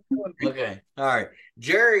 Jesus. Jerry's killing me. Okay, all right.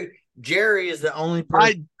 Jerry is the only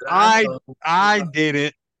person I that I I know. I did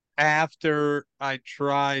it after I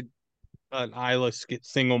tried an Isla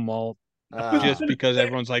single malt Uh, just because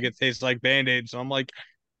everyone's like it tastes like Band-Aid. So I'm like,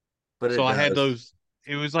 but so it I had does. those.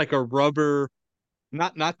 It was like a rubber,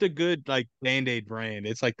 not the good like Band-Aid brand.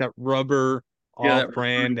 It's like that rubber Yeah, off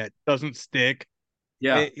brand that doesn't stick.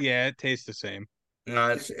 yeah, Yeah, it tastes the same. No,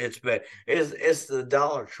 it's bad. It's the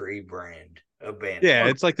Dollar Tree brand of Yeah, Band-Aid.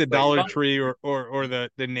 it's like the But Dollar Tree or the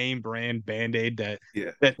name brand Band-Aid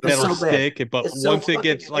Yeah. it's that'll so bad. stick. But It's so once it fucking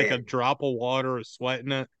gets like a bad. drop of water or sweat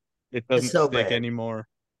in it, it It's doesn't so stick bad. anymore.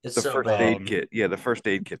 It's The so first bad. aid kit. Yeah, the first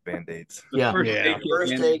aid kit band-aids. the Yeah. first Yeah. aid kit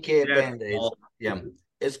First band, aid kit yes, Band-Aids. all, Yeah.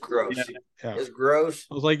 It's yeah, gross. Yeah. It's gross.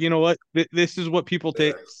 I was like, you know what? This is what people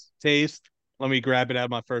Ugh. taste. Let me grab it out of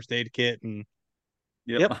my first aid kit and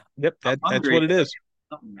yep. yep, yep, I'm that's hungry. what it is.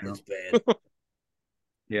 It's bad.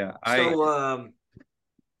 Yeah, So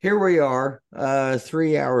here we are,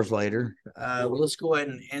 3 hours later. Let's go ahead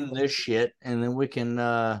and end this shit and then we can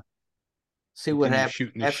see what Continue happens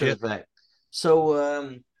shooting the after the shit. fact.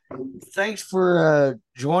 So thanks for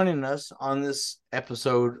joining us on this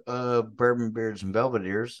episode of Bourbon Beards and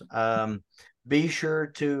Belvederes. Be sure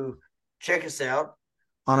to check us out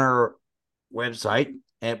on our website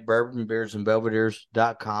at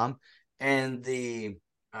bourbonbeardsandbelvederes.com and the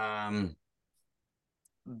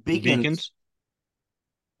Beacons Beacons,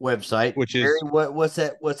 website. which Jerry, is what's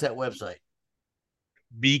that website?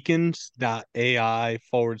 beacons.ai/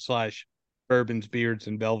 bourbons, beards,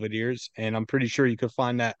 and belvederes. And I'm pretty sure you could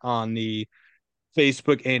find that on the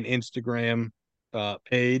Facebook and Instagram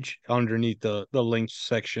page underneath the links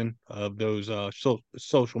section of those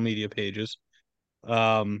social media pages.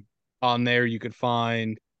 Um, on there, you could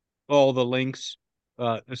find all the links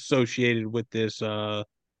associated with this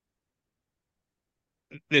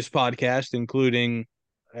this podcast, including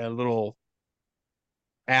a little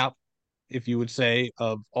app, if you would say,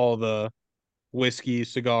 of all the whiskey,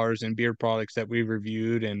 cigars, and beer products that we've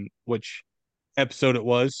reviewed and which episode it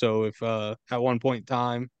was. So if at one point in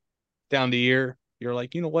time down the year you're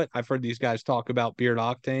like, you know what, I've heard these guys talk about Beard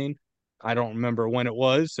Octane, I don't remember when it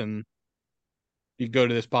was, and you go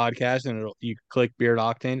to this podcast and you click Beard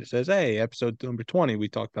Octane, it says, hey, episode number 20, we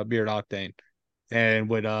talked about Beard Octane and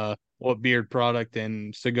what beard product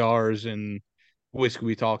and cigars and whiskey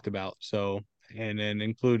we talked about. So, and then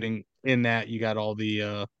including in that, you got all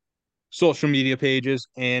the social media pages,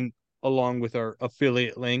 and along with our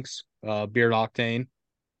affiliate links, Beard Octane.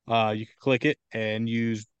 You can click it and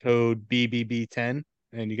use code BBB10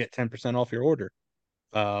 and you get 10% off your order.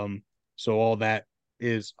 So all that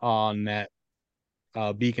is on that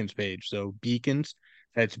Beacons page. So Beacons,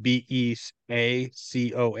 that's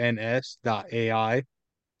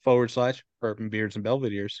BEACONS.AI/Bourbon Beards and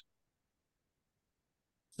Belvederes.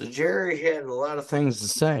 So Jerry had a lot of things to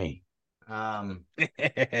say. And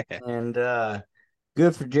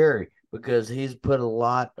good for Jerry, because he's put a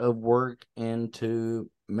lot of work into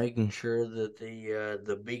making sure that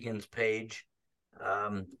the Beacons page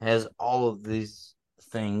has all of these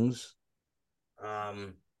things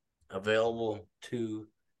available to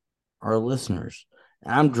our listeners.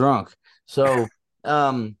 I'm drunk, so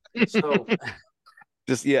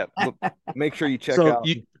just make sure you check So out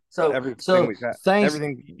everything we've had, thanks.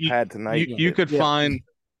 everything we've had tonight. You could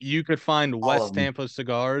find West them. Tampa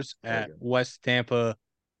cigars at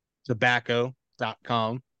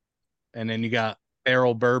westtampatobacco.com, and then you got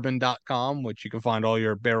barrelbourbon.com, which you can find all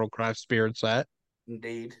your barrel craft spirits at.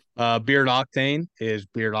 Indeed. Beard Octane is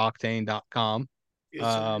beardoctane.com.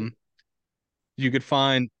 Yes, you could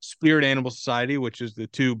find Spirit Animal Society, which is the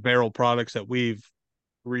two barrel products that we've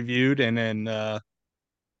reviewed, and then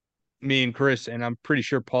me and Chris, and I'm pretty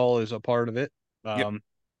sure Paul is a part of it. The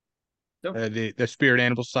Spirit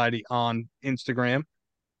Animal Society on Instagram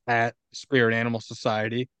at Spirit Animal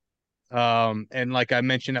Society. And like I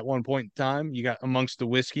mentioned at one point in time, you got Amongst the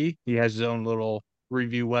Whiskey. He has his own little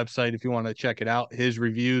review website if you want to check it out. His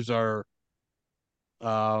reviews are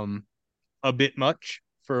a bit much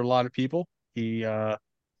for a lot of people. His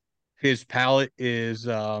palate is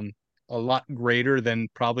a lot greater than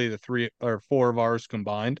probably the 3 or 4 of ours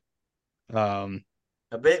combined. a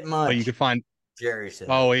bit much. But you can find Jerry said.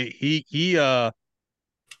 Oh, he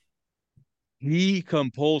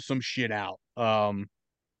can pull some shit out.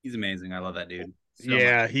 He's amazing. I love that dude.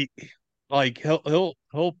 Yeah, much. He'll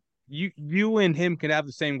you and him could have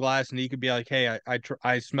the same glass, and he could be like, "Hey,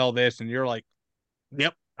 I smell this," and you're like,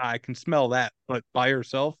 "Yep, I can smell that," but by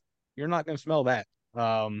yourself, you're not gonna smell that.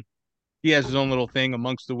 He has his own little thing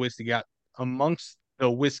amongst the whiskey.com.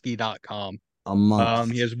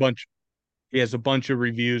 He has a bunch of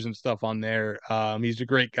reviews and stuff on there. He's a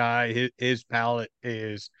great guy. His palate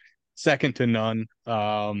is second to none.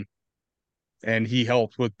 And he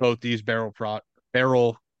helped with both these barrel picks.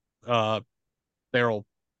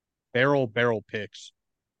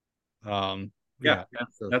 Yeah,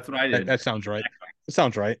 that's what I did. That sounds right. It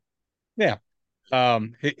sounds right. Yeah.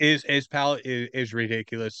 His palate is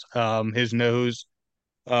ridiculous. His nose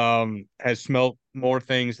has smelt more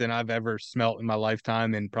things than I've ever smelt in my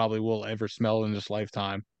lifetime, and probably will ever smell in this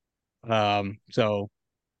lifetime. So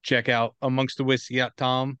check out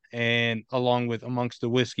amongstthewhiskey.com, and along with Amongst the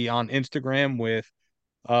Whiskey on Instagram with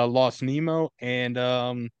Lost Nemo and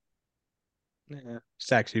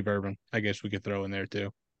Saxy Bourbon. I guess we could throw in there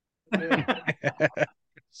too.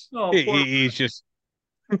 He's just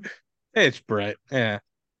it's Brett. Yeah.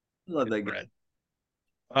 Love that Brett.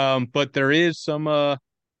 But there is some of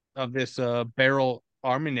this barrel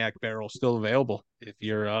Armagnac barrel still available if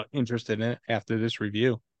you're interested in it after this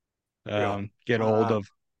review. Get a hold of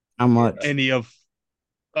how much? Any of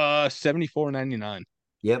 $74.99.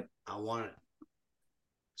 Yep, I want it.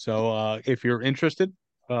 So if you're interested,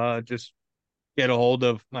 just get a hold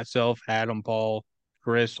of myself, Adam, Paul,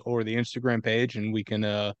 Chris, or the Instagram page, and we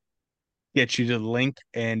can get you to the link.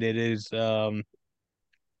 And it is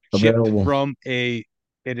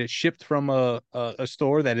shipped from a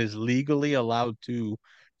store that is legally allowed to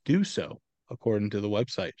do so, according to the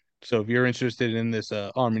website. So if you're interested in this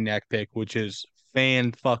Armagnac pick, which is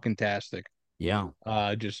fan-fucking-tastic,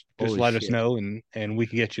 just let us know, and we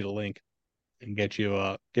can get you the link and get you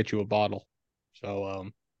a bottle.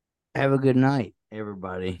 So have a good night,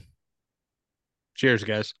 everybody. Cheers,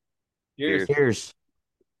 guys. Cheers.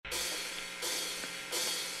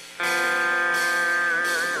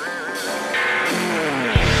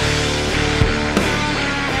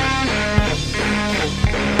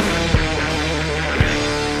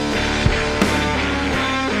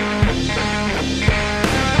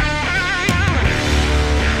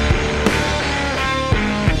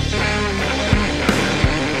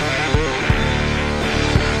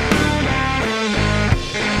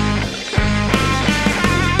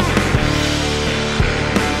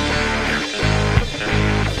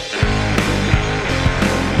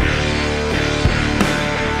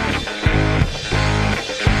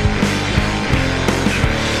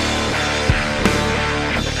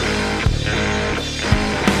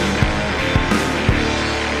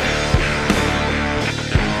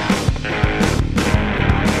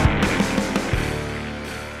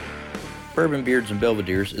 Bourbon Beards and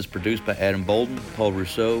Belvederes is produced by Adam Bolden, Paul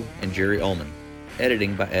Rousseau, and Jerry Ullman.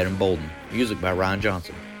 Editing by Adam Bolden. Music by Ryan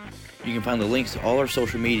Johnson. You can find the links to all our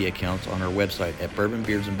social media accounts on our website at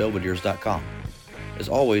bourbonbeardsandbelvederes.com. As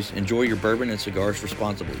always, enjoy your bourbon and cigars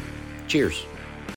responsibly. Cheers!